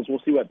the Bengals.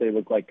 We'll see what they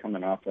look like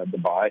coming off of the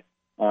bye.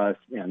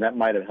 That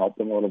might have helped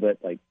them a little bit.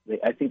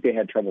 I think they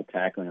had trouble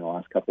tackling in the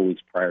last couple of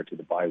weeks prior to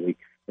the bye week.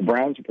 The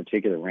Browns in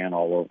particular ran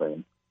all over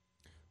them.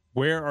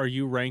 Where are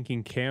you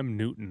ranking Cam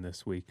Newton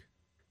this week?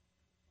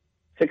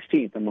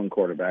 16th among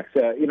quarterbacks.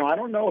 I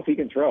don't know if he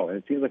can throw.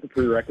 It seems like a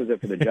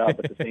prerequisite for the job.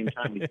 But at the same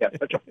time, he's got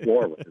such a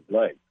floor with his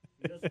legs.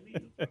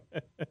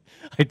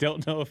 I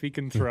don't know if he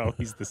can throw.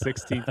 He's the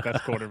 16th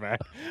best quarterback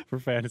for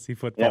fantasy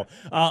football.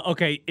 Yeah.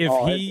 Okay,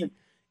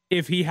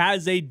 if he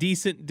has a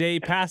decent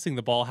day passing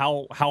the ball,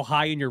 how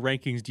high in your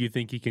rankings do you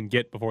think he can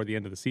get before the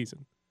end of the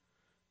season?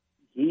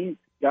 He's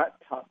got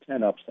top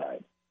 10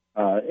 upside.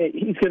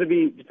 He's going to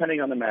be, depending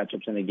on the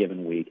matchups in a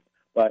given week,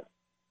 but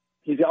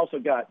he's also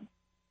got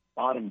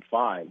bottom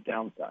 5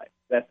 downside.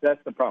 That's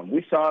the problem.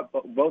 We saw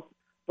both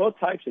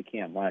types of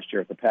Cam last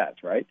year at the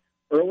Pats, right?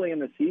 Early in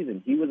the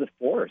season, he was a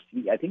force.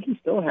 I think he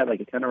still had like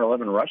a 10 or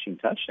 11 rushing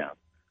touchdowns.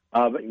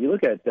 But you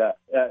look at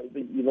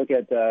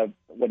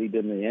what he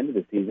did in the end of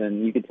the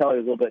season. You could tell he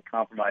was a little bit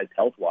compromised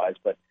health-wise,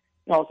 but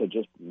he also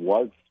just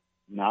was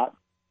not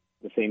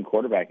the same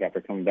quarterback after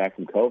coming back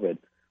from COVID.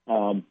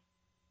 I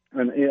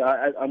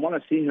want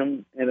to see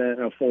him in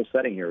a full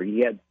setting here. He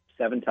had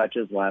 7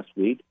 touches last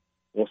week.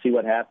 We'll see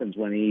what happens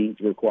when he's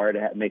required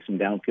to make some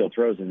downfield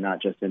throws and not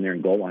just in there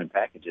in goal line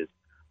packages.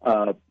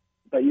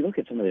 But you look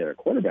at some of the other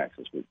quarterbacks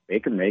this week.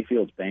 Baker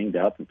Mayfield's banged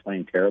up and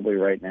playing terribly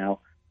right now.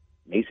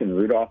 Mason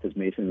Rudolph is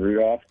Mason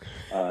Rudolph.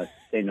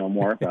 Say no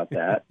more about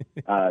that.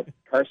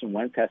 Carson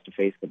Wentz has to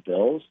face the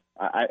Bills.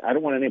 I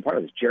don't want any part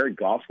of this. Jared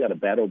Goff's got a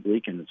bad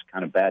oblique and it's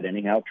kind of bad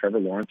anyhow. Trevor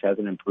Lawrence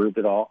hasn't improved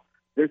at all.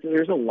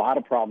 There's a lot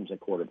of problems at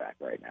quarterback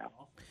right now.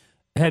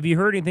 Have you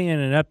heard anything in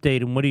an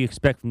update, and what do you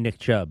expect from Nick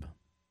Chubb?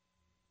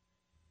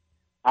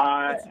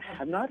 I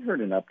have not heard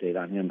an update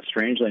on him,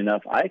 strangely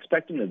enough. I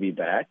expect him to be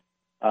back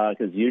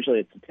because usually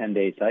it's a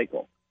 10-day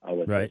cycle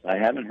with this. I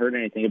haven't heard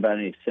anything about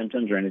any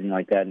symptoms or anything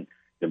like that. And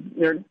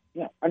they're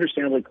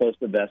understandably close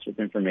to the vest with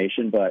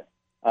information, but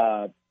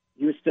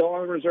he was still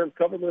on the reserve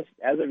COVID list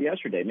as of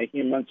yesterday,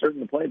 making him uncertain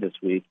to play this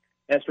week.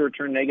 He has to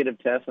return negative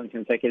tests on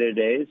consecutive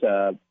days,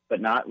 but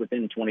not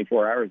within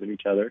 24 hours of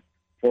each other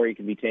before he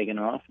can be taken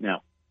off.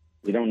 Now,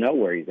 we don't know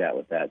where he's at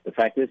with that. The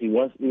fact is he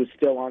was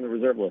still on the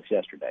reserve list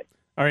yesterday.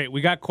 All right,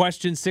 we got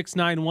questions.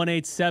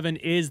 69187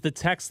 is the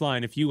text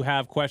line. If you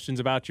have questions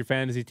about your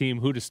fantasy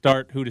team, who to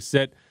start, who to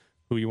sit,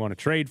 who you want to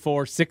trade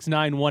for,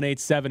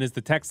 69187 is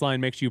the text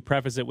line. Make sure you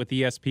preface it with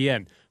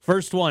ESPN.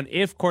 First one,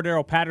 if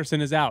Cordero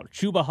Patterson is out,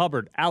 Chuba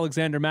Hubbard,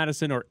 Alexander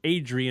Mattison, or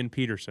Adrian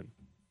Peterson?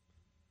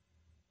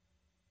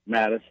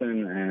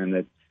 Madison,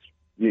 and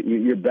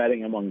you're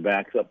betting among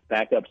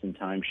backups and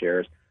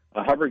timeshares.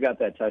 Hubbard got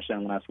that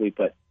touchdown last week,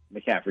 but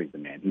McCaffrey's the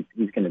man.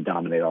 He's going to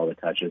dominate all the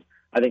touches.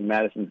 I think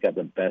Madison's got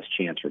the best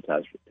chance for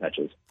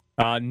touches.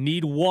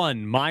 Need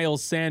one,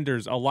 Miles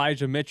Sanders,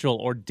 Elijah Mitchell,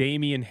 or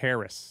Damian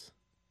Harris?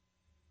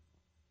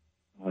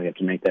 You have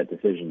to make that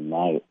decision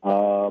now.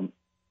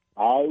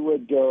 I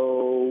would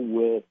go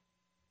with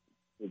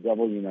the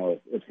double.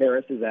 If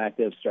Harris is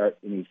active, and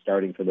he's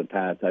starting for the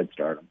Pats, I'd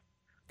start him.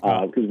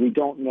 Because we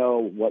don't know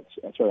what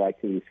sort of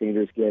activity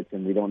Sanders gets,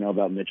 and we don't know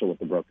about Mitchell with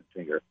the broken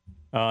finger.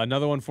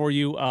 Another one for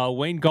you,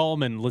 Wayne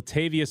Gallman,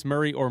 Latavius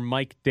Murray, or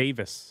Mike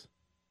Davis?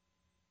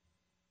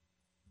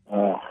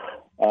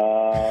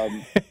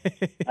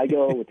 I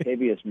go with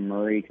Latavius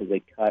Murray because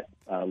they cut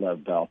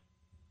Lev Bell.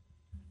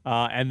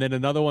 And then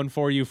another one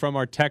for you from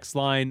our text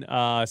line,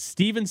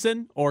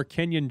 Stevenson or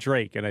Kenyon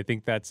Drake? And I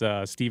think that's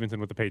Stevenson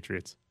with the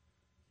Patriots.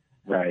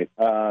 Right.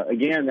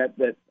 Again,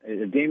 that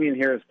if Damian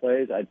Harris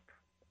plays, I'd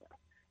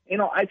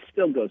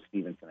still go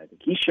Stevenson. I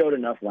think he showed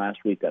enough last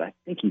week that I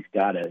think he's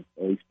got to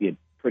at least be a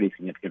pretty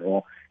significant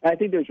role. And I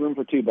think there's room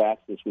for 2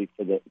 backs this week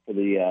for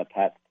the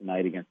Pats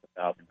tonight against the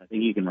Falcons. I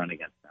think he can run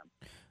against them.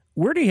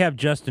 Where do you have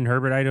Justin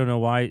Herbert? I don't know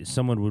why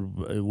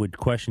someone would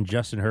question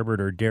Justin Herbert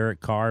or Derek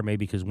Carr,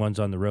 maybe because one's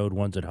on the road,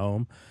 one's at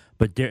home.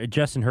 But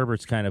Justin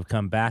Herbert's kind of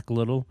come back a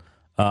little.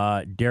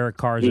 Derek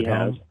Carr's at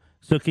home.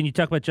 So can you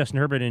talk about Justin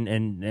Herbert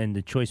and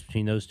the choice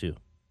between those two?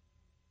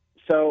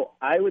 So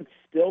I would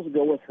still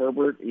go with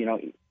Herbert.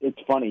 It's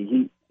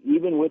funny.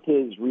 Even with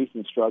his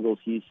recent struggles,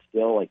 he's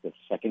still like the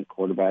second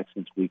quarterback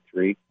since week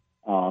 3,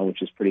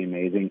 which is pretty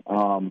amazing.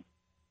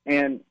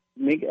 And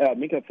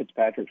Minka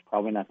Fitzpatrick's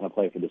probably not going to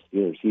play for the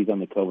Steelers. He's on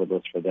the COVID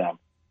list for them.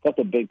 That's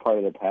a big part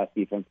of their pass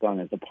defense gone.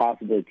 It's a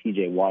possibility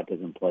T.J. Watt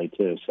doesn't play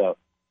too. So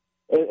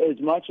as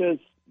much as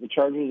the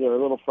Chargers are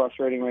a little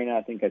frustrating right now,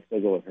 I think I'd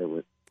still go with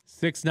Herbert.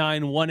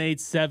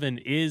 69187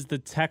 is the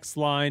text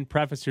line.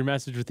 Preface your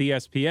message with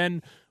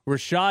ESPN.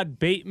 Rashad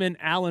Bateman,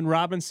 Allen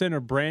Robinson, or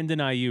Brandon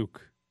Ayuk?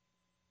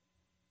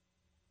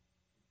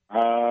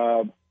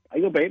 I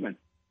go Bateman.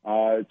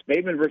 It's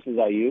Bateman versus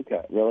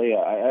Ayuk. Really,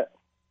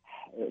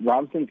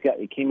 Robinson's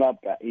came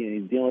up.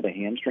 He's dealing with a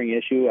hamstring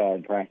issue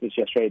in practice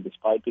yesterday,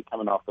 despite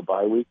coming off the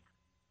bye week,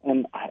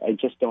 and I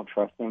just don't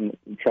trust them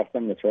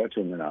to throw it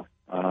to him enough.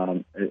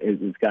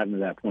 It's gotten to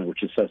that point,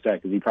 which is so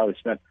sad because he probably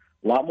spent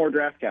a lot more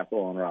draft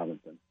capital on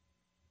Robinson.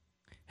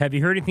 Have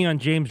you heard anything on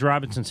James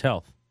Robinson's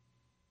health?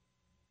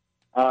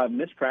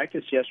 Missed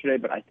practice yesterday,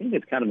 but I think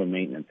it's kind of a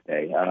maintenance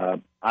day.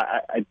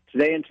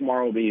 Today and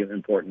tomorrow will be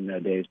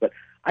important days, but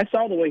I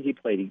saw the way he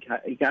played.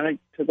 He kind of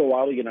took a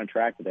while to get on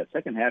track, but that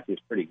second half he was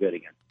pretty good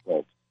against the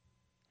Colts.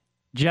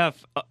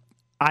 Jeff,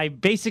 I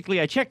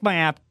checked my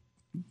app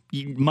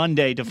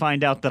Monday to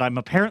find out that I'm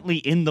apparently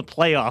in the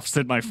playoffs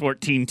in my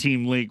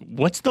 14-team league.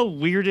 What's the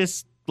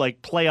weirdest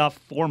playoff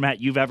format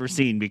you've ever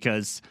seen?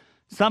 Because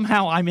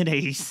somehow I'm in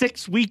a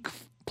 6-week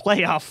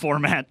playoff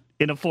format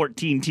in a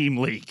 14-team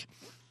league.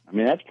 I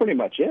mean, that's pretty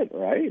much it,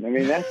 right? I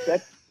mean,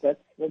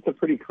 that's a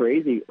pretty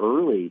crazy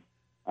early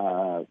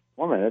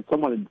format. That's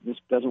someone who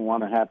just doesn't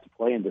want to have to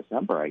play in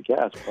December, I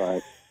guess.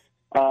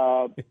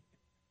 But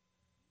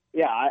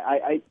yeah,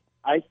 I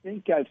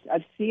think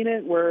I've seen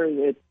it where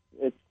it's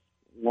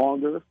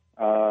longer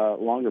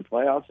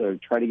playoffs or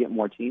try to get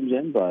more teams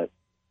in, but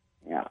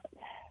yeah,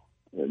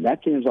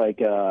 that seems like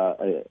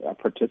a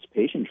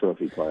participation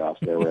trophy playoffs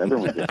there where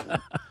everyone gets in.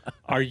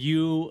 Are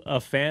you a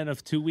fan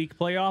of 2-week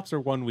playoffs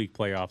or 1-week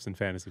playoffs in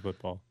fantasy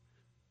football?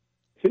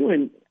 2,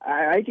 and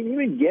I can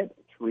even get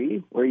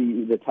 3 where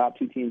the top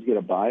 2 teams get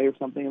a bye or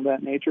something of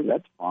that nature.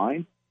 That's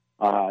fine.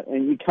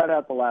 And you cut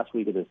out the last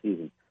week of the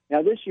season.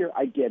 Now, this year,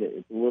 I get it.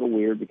 It's a little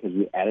weird because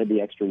we added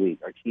the extra week.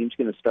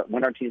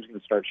 When our team's going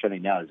to start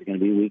shutting down? Is it going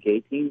to be week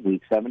 18,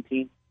 week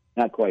 17?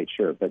 Not quite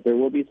sure. But there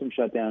will be some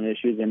shutdown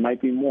issues. There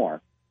might be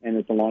more. And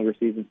it's a longer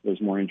season, so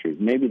there's more injuries.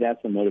 Maybe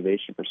that's the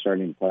motivation for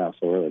starting the playoffs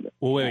so early. But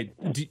well, wait.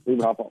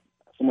 So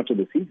much of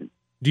the season.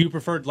 Do you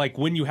prefer,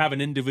 when you have an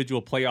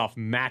individual playoff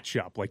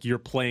matchup, like you're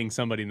playing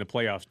somebody in the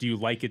playoffs, do you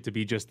like it to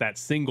be just that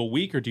single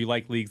week, or do you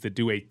like leagues that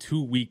do a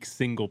 2-week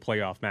single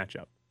playoff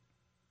matchup?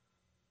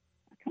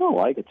 I kind of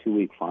like a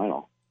 2-week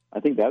final. I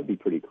think that would be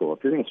pretty cool.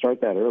 If you're going to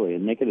start that early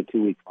and make it a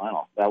 2-week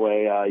final, that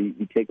way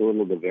you take a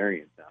little of the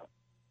variance out.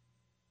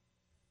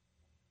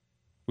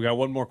 We got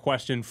one more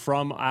question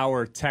from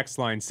our text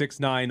line.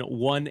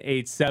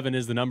 69187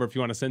 is the number if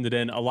you want to send it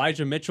in.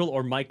 Elijah Mitchell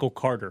or Michael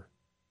Carter?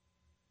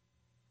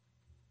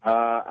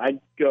 I'd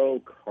go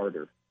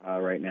Carter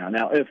right now.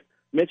 Now, if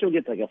Mitchell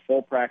gets a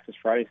full practice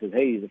Friday, says,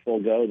 hey, he's a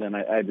full go, then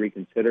I'd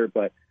reconsider.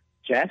 But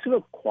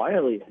Jacksonville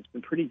quietly has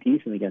been pretty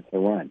decent against the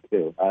run,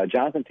 too.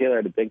 Jonathan Taylor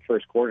had a big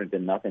first quarter and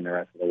did nothing the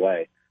rest of the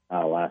way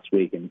last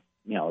week. And,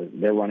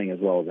 they're running as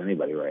well as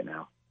anybody right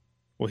now.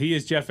 Well, he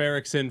is Jeff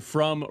Erickson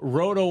from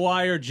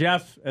RotoWire.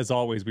 Jeff, as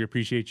always, we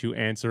appreciate you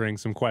answering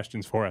some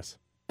questions for us.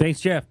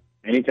 Thanks, Jeff.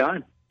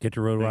 Anytime. Get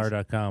to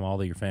rotowire.com.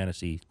 All of your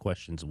fantasy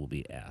questions will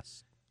be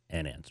asked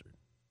and answered.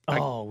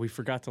 Oh, we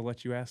forgot to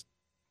let you ask.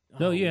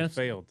 No, yes.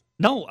 Failed.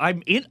 No,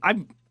 I'm in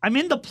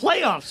the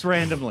playoffs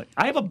randomly.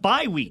 I have a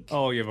bye week.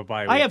 Oh, you have a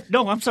bye week. I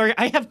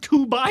have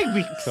 2 bye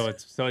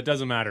weeks. So it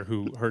doesn't matter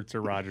who Hurts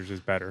or Rodgers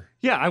is better.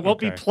 Yeah, I won't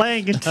be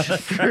playing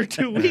for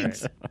 2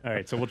 weeks. All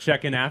right. So we'll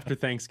check in after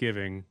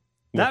Thanksgiving.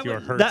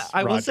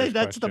 I will say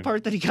that's the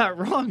part that he got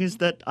wrong, is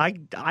that I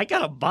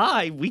got a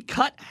bye. We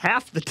cut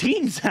half the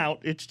teams out.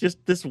 It's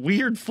just this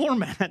weird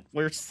format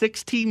where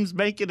 6 teams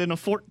make it in a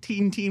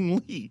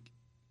 14-team league.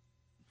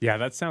 Yeah,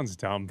 that sounds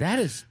dumb. That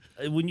is,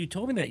 when you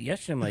told me that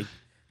yesterday, I'm like,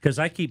 because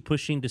I keep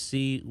pushing to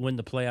see when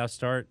the playoffs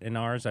start in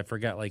ours. I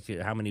forgot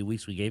how many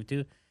weeks we gave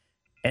to,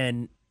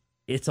 and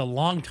it's a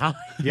long time.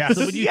 Yeah.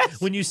 So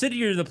when you sit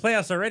here in the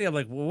playoffs already, I'm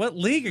like, well, what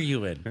league are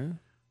you in?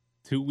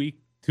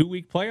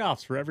 2-week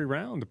playoffs for every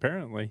round,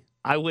 apparently.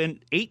 I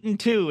went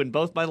 8-2, and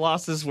both my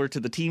losses were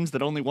to the teams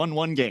that only won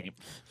 1 game.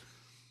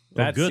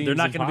 Well, good. They're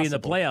not going to be in the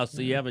playoffs,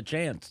 so you have a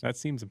chance. That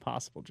seems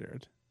impossible,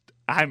 Jared.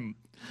 I'm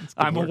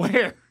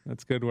aware.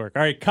 That's good work.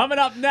 All right, coming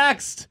up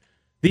next,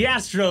 the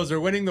Astros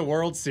are winning the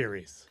World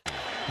Series.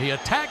 He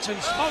attacks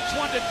and smokes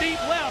one to deep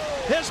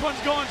left. This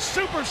one's going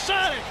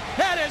supersonic.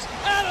 That is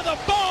out of the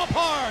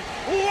ballpark.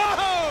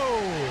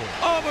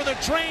 Whoa! Over the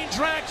train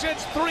tracks,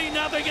 it's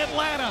 3-0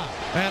 Atlanta.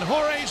 And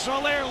Jorge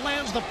Soler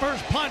lands the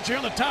first punch here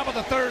in the top of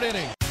the 3rd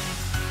inning.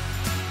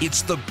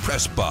 It's the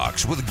Press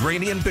Box with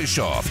Graney and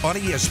Bischoff on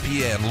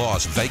ESPN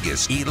Las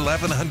Vegas,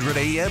 1100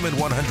 AM and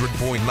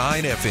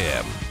 100.9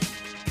 FM.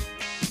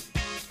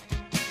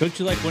 Don't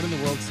you like winning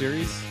the World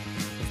Series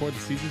before the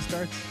season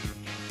starts?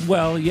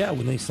 Well, yeah,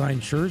 when they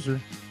sign Scherzer,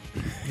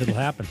 it'll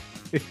happen.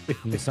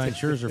 When they sign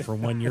Scherzer for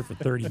 1 year for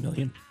 $30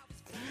 million.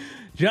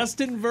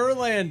 Justin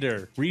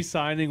Verlander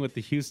re-signing with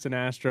the Houston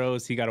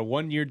Astros. He got a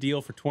 1-year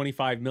deal for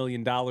 $25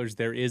 million.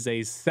 There is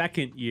a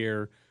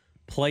 2nd-year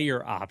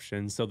player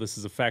option, so this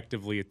is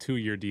effectively a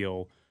 2-year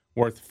deal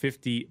worth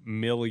 $50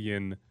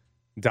 million.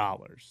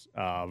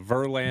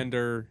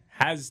 Verlander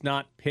has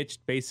not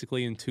pitched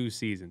basically in 2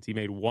 seasons. He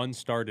made 1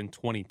 start in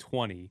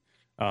 2020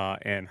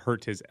 and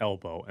hurt his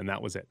elbow, and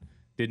that was it.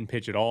 Didn't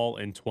pitch at all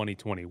in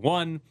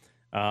 2021,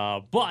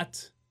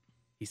 but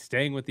he's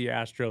staying with the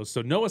Astros.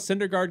 So Noah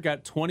Syndergaard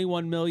got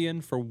 $21 million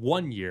for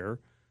 1 year.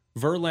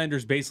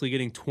 Verlander's basically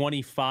getting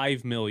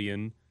 $25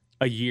 million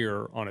a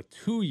year on a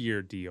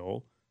 2-year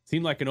deal.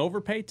 Seem like an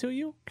overpay to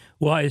you?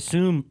 Well, I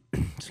assume,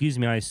 the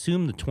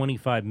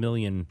 $25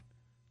 million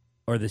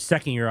or the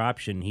 2nd-year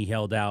option he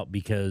held out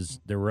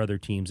because there were other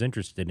teams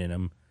interested in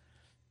him.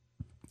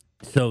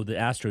 So the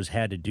Astros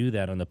had to do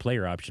that on the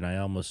player option. I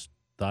almost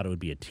thought it would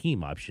be a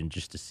team option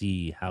just to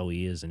see how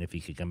he is and if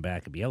he could come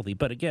back and be healthy.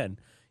 But again,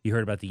 you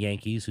heard about the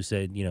Yankees who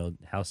said,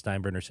 Hal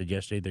Steinbrenner said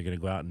yesterday they're going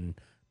to go out and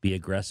be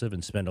aggressive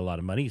and spend a lot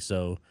of money.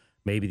 So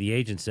maybe the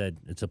agent said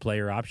it's a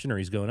player option or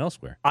he's going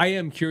elsewhere. I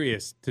am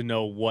curious to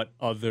know what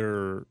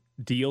other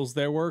deals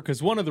there were,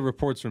 because one of the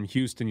reports from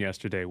Houston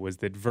yesterday was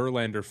that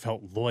Verlander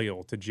felt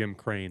loyal to Jim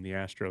Crane, the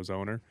Astros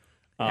owner.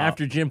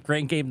 After Jim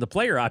Crane gave him the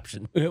player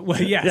option.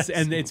 Well, yes,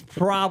 and it's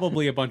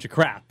probably a bunch of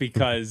crap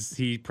because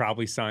he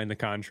probably signed the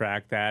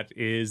contract that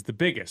is the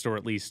biggest, or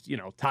at least,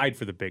 tied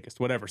for the biggest,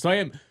 whatever. So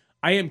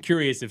I am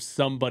curious if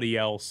somebody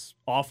else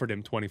offered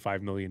him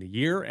 $25 million a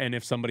year, and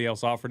if somebody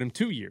else offered him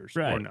 2 years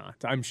or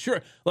not. I'm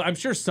sure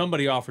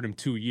somebody offered him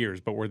 2 years,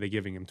 but were they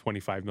giving him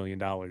 $25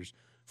 million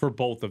for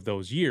both of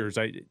those years?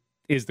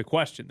 Is the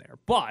question there.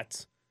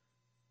 But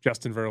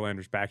Justin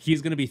Verlander's back.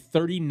 He's going to be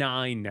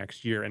 39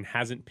 next year and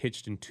hasn't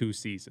pitched in 2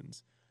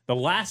 seasons. The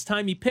last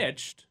time he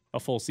pitched a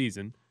full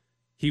season,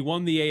 he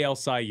won the AL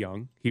Cy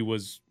Young. He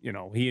was,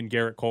 he and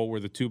Garrett Cole were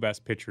the 2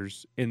 best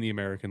pitchers in the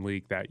American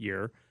League that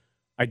year.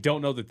 I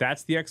don't know that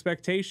that's the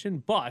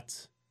expectation,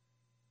 but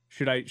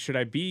should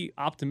I be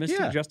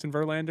optimistic Justin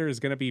Verlander is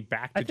going to be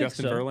back to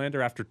Justin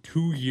Verlander after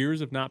 2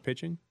 years of not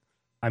pitching?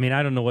 I mean,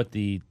 I don't know what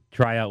the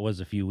tryout was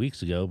a few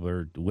weeks ago,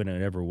 or when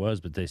it ever was,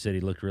 but they said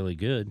he looked really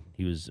good.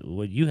 He was,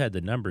 you had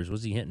the numbers.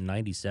 Was he hitting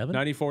 97?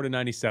 94 to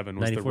 97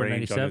 was the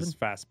range on his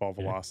fastball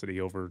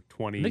velocity over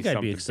 20. I think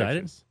I'd be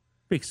excited. Pitches.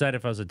 Be excited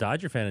if I was a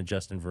Dodger fan and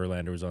Justin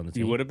Verlander was on the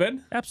team. You would have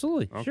been?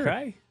 Absolutely. Sure.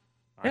 Okay.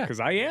 Because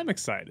I am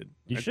excited.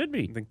 You should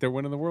be. I think they're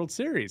winning the World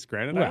Series.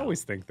 Granted, I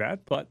always think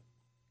that, but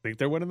I think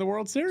they're winning the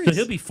World Series. So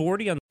he'll be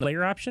 40 on the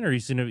player option, or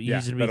he's going to be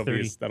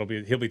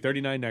 30? He'll be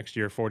 39 next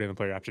year, 40 on the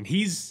player option.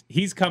 He's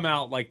come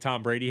out like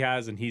Tom Brady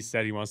has, and he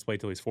said he wants to play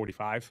till he's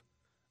 45.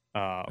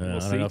 I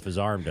don't know if his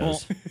arm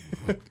does.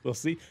 We'll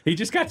see. He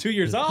just got 2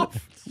 years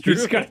off. He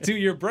just got a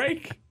 2-year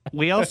break.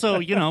 We also,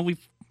 he's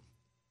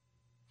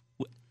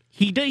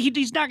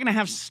not going to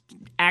have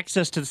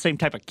access to the same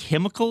type of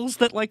chemicals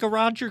that like a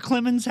Roger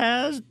Clemens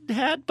had,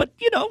 but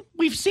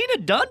we've seen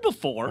it done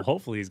before. Well,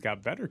 hopefully he's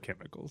got better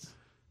chemicals.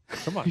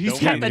 Come on, he's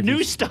got the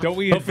new stuff. Don't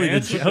we hopefully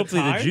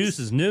hopefully the juice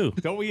is new.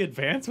 Don't we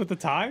advance with the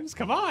times?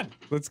 Come on,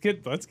 let's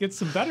get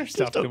some better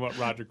stuff than what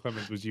Roger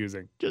Clemens was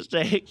using.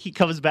 He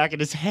comes back and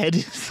his head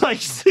is like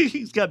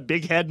he's got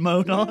big head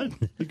mode on.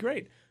 Be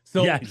great.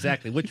 So yeah,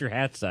 exactly. What's your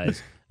hat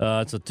size?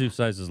 It's 2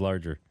 sizes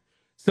larger.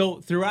 So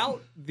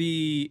throughout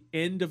the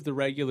end of the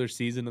regular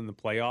season and the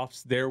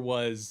playoffs, there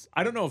was,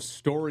 I don't know if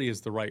story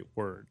is the right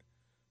word,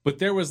 but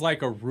there was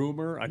like a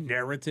rumor, a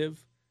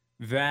narrative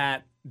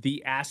that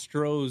the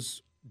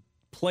Astros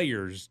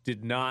players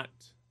did not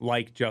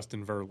like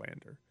Justin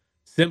Verlander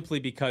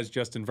simply because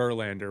Justin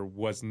Verlander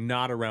was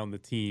not around the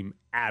team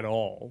at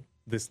all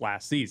this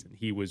last season.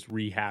 He was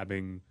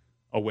rehabbing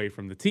away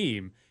from the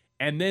team.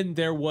 And then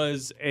there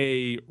was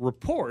a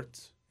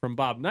report from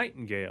Bob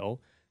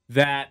Nightingale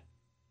that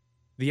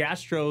the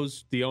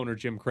Astros, the owner,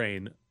 Jim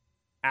Crane,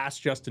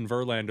 asked Justin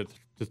Verlander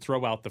to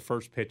throw out the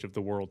first pitch of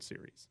the World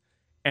Series.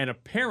 And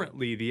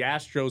apparently the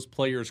Astros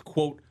players,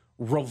 quote,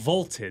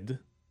 revolted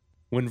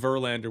when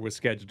Verlander was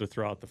scheduled to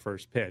throw out the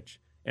first pitch.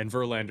 And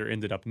Verlander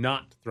ended up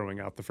not throwing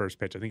out the first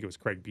pitch. I think it was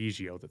Craig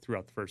Biggio that threw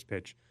out the first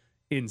pitch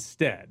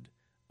instead.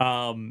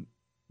 Do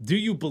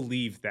you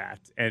believe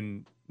that?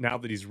 And now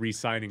that he's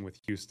re-signing with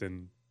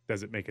Houston,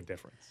 does it make a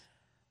difference?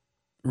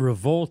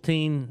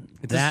 Revolting.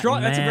 That's a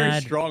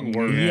very strong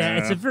word. Yeah,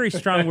 it's a very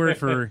strong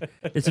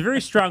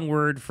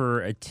word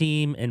for a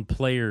team and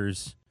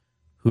players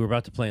who are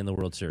about to play in the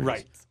World Series.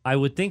 Right. I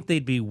would think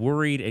they'd be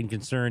worried and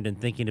concerned and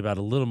thinking about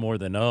a little more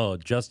than,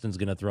 Justin's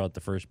going to throw out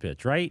the first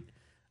pitch, right?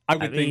 I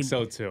would think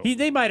so too.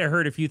 They might have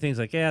heard a few things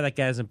like, that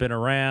guy hasn't been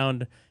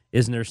around.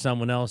 Isn't there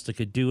someone else that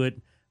could do it?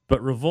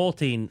 But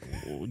revolting,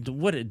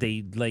 what did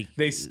they like?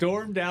 They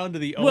stormed down to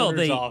the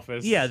owner's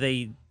office. Yeah,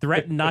 they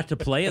threatened not to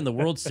play in the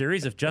World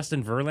Series if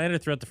Justin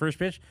Verlander threw out the first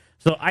pitch.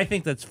 So I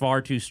think that's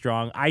far too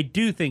strong. I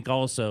do think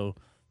also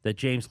that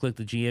James Click,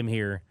 the GM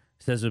here,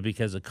 says it was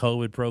because of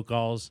COVID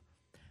protocols.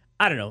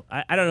 I don't know.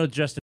 I don't know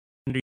Justin.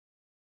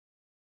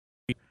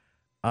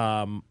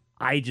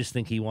 I just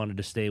think he wanted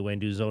to stay away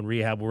and do his own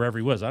rehab wherever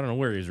he was. I don't know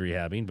where he was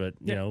rehabbing, but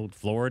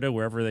Florida,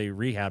 wherever they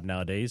rehab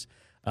nowadays.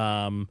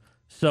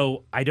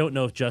 So I don't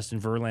know if Justin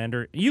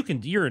Verlander.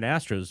 You're an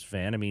Astros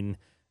fan. I mean,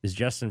 is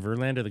Justin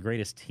Verlander the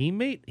greatest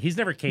teammate? He's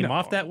never came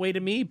off that way to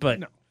me.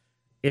 But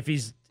if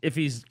he's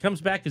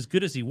comes back as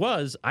good as he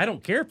was, I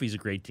don't care if he's a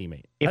great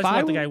teammate. I just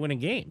want the guy winning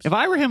games. If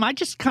I were him, I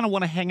just kind of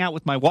want to hang out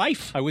with my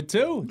wife. I would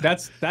too.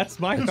 That's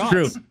my thoughts.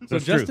 True. So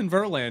Justin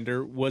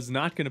Verlander was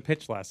not going to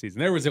pitch last season.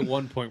 There was at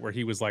one point where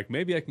he was like,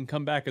 maybe I can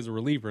come back as a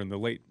reliever in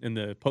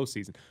the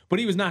postseason, but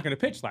he was not going to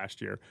pitch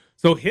last year.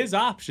 So his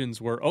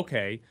options were,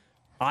 okay,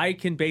 I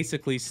can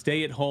basically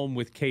stay at home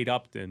with Kate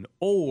Upton,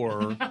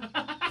 or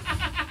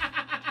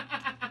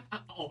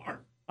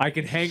I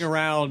can hang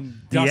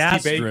around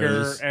Dusty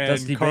Baker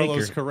and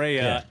Carlos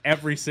Correa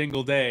every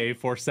single day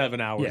for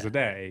 7 hours a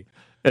day.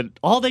 And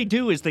all they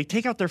do is they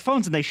take out their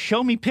phones and they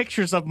show me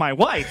pictures of my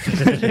wife.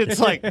 It's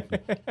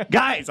like,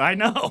 guys, I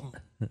know.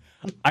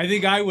 I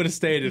think I would have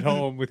stayed at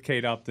home with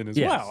Kate Upton as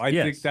Yes, well. I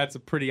yes. think that's a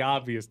pretty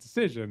obvious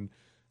decision.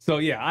 So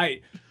yeah,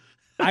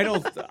 I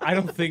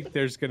don't think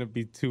there's going to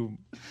be too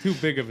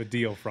big of a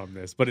deal from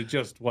this, but it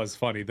just was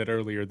funny that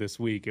earlier this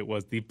week it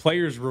was the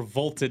players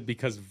revolted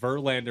because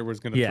Verlander was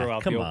going to Yeah, throw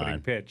out come the opening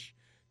on. pitch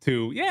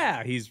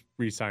he's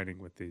re-signing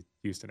with the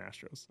Houston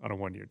Astros on a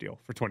 1-year deal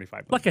for $25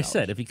 million. Like I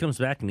said, if he comes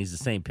back and he's the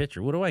same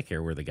pitcher, what do I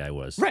care where the guy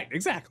was? Right,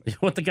 exactly. You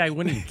want the guy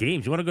winning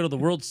games. You want to go to the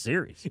World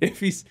Series.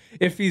 If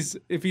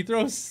he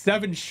throws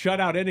 7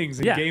 shutout innings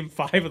in Yeah. Game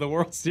 5 of the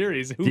World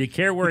Series, Do you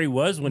care where he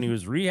was when he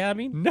was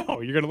rehabbing? No,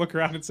 you're going to look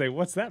around and say,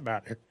 "What's that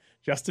matter?"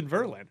 Justin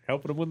Verlander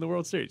helping him win the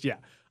World Series. Yeah,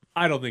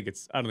 I don't think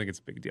it's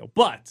a big deal,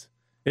 but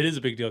it is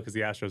a big deal because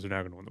the Astros are now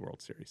going to win the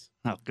World Series.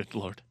 Oh, good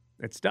Lord.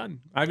 It's done.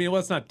 I mean, well,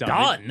 it's not done.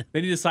 Done?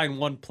 They need to sign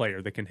one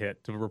player that can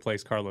hit to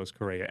replace Carlos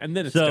Correa, and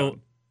then it's So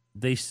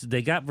done.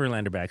 they got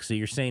Verlander back. So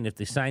you're saying if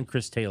they sign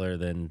Chris Taylor,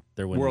 then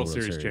they're winning World the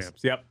World Series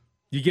champs. Yep.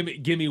 You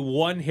give me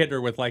one hitter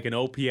with like an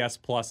OPS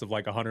plus of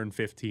like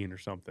 115 or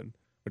something,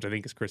 which I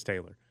think is Chris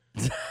Taylor.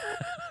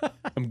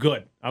 I'm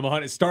good. I'm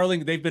 100.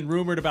 Starling. They've been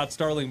rumored about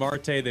Starling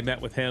Marte. They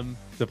met with him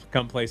to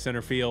come play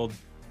center field.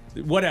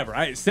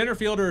 Whatever. Center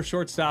fielder or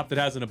shortstop that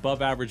has an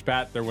above-average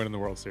bat, they're winning the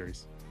World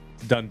Series.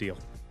 Done deal.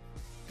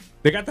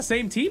 They got the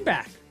same team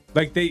back.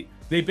 Like they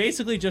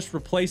basically just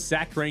replaced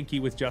Zach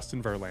Greinke with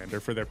Justin Verlander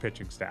for their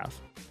pitching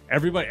staff.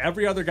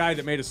 Every other guy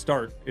that made a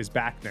start is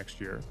back next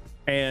year,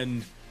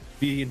 and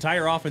the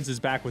entire offense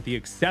is back with the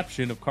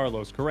exception of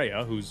Carlos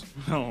Correa, who's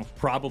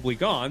probably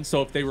gone.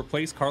 So if they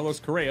replace Carlos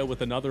Correa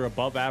with another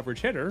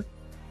above-average hitter,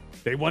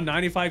 they won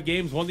 95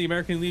 games, won the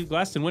American League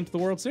West, and went to the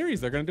World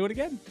Series. They're going to do it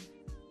again,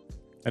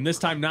 and this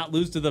time not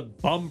lose to the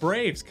bum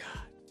Braves. God.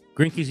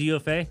 Greinke's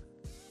UFA?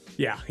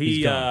 Yeah,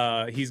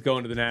 he's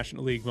going to the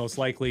National League most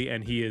likely,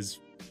 and he is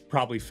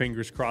probably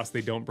fingers crossed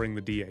they don't bring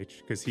the DH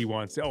because he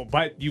wants. Oh,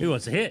 but He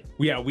wants to hit.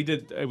 Yeah, we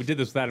did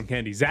this with Adam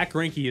Kennedy. Zach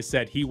Greinke has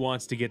said he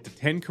wants to get to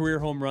 10 career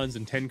home runs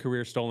and 10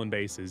 career stolen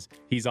bases.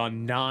 He's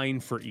on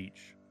 9 for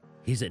each.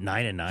 He's at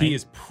 9-9. He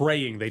is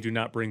praying they do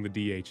not bring the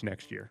DH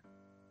next year.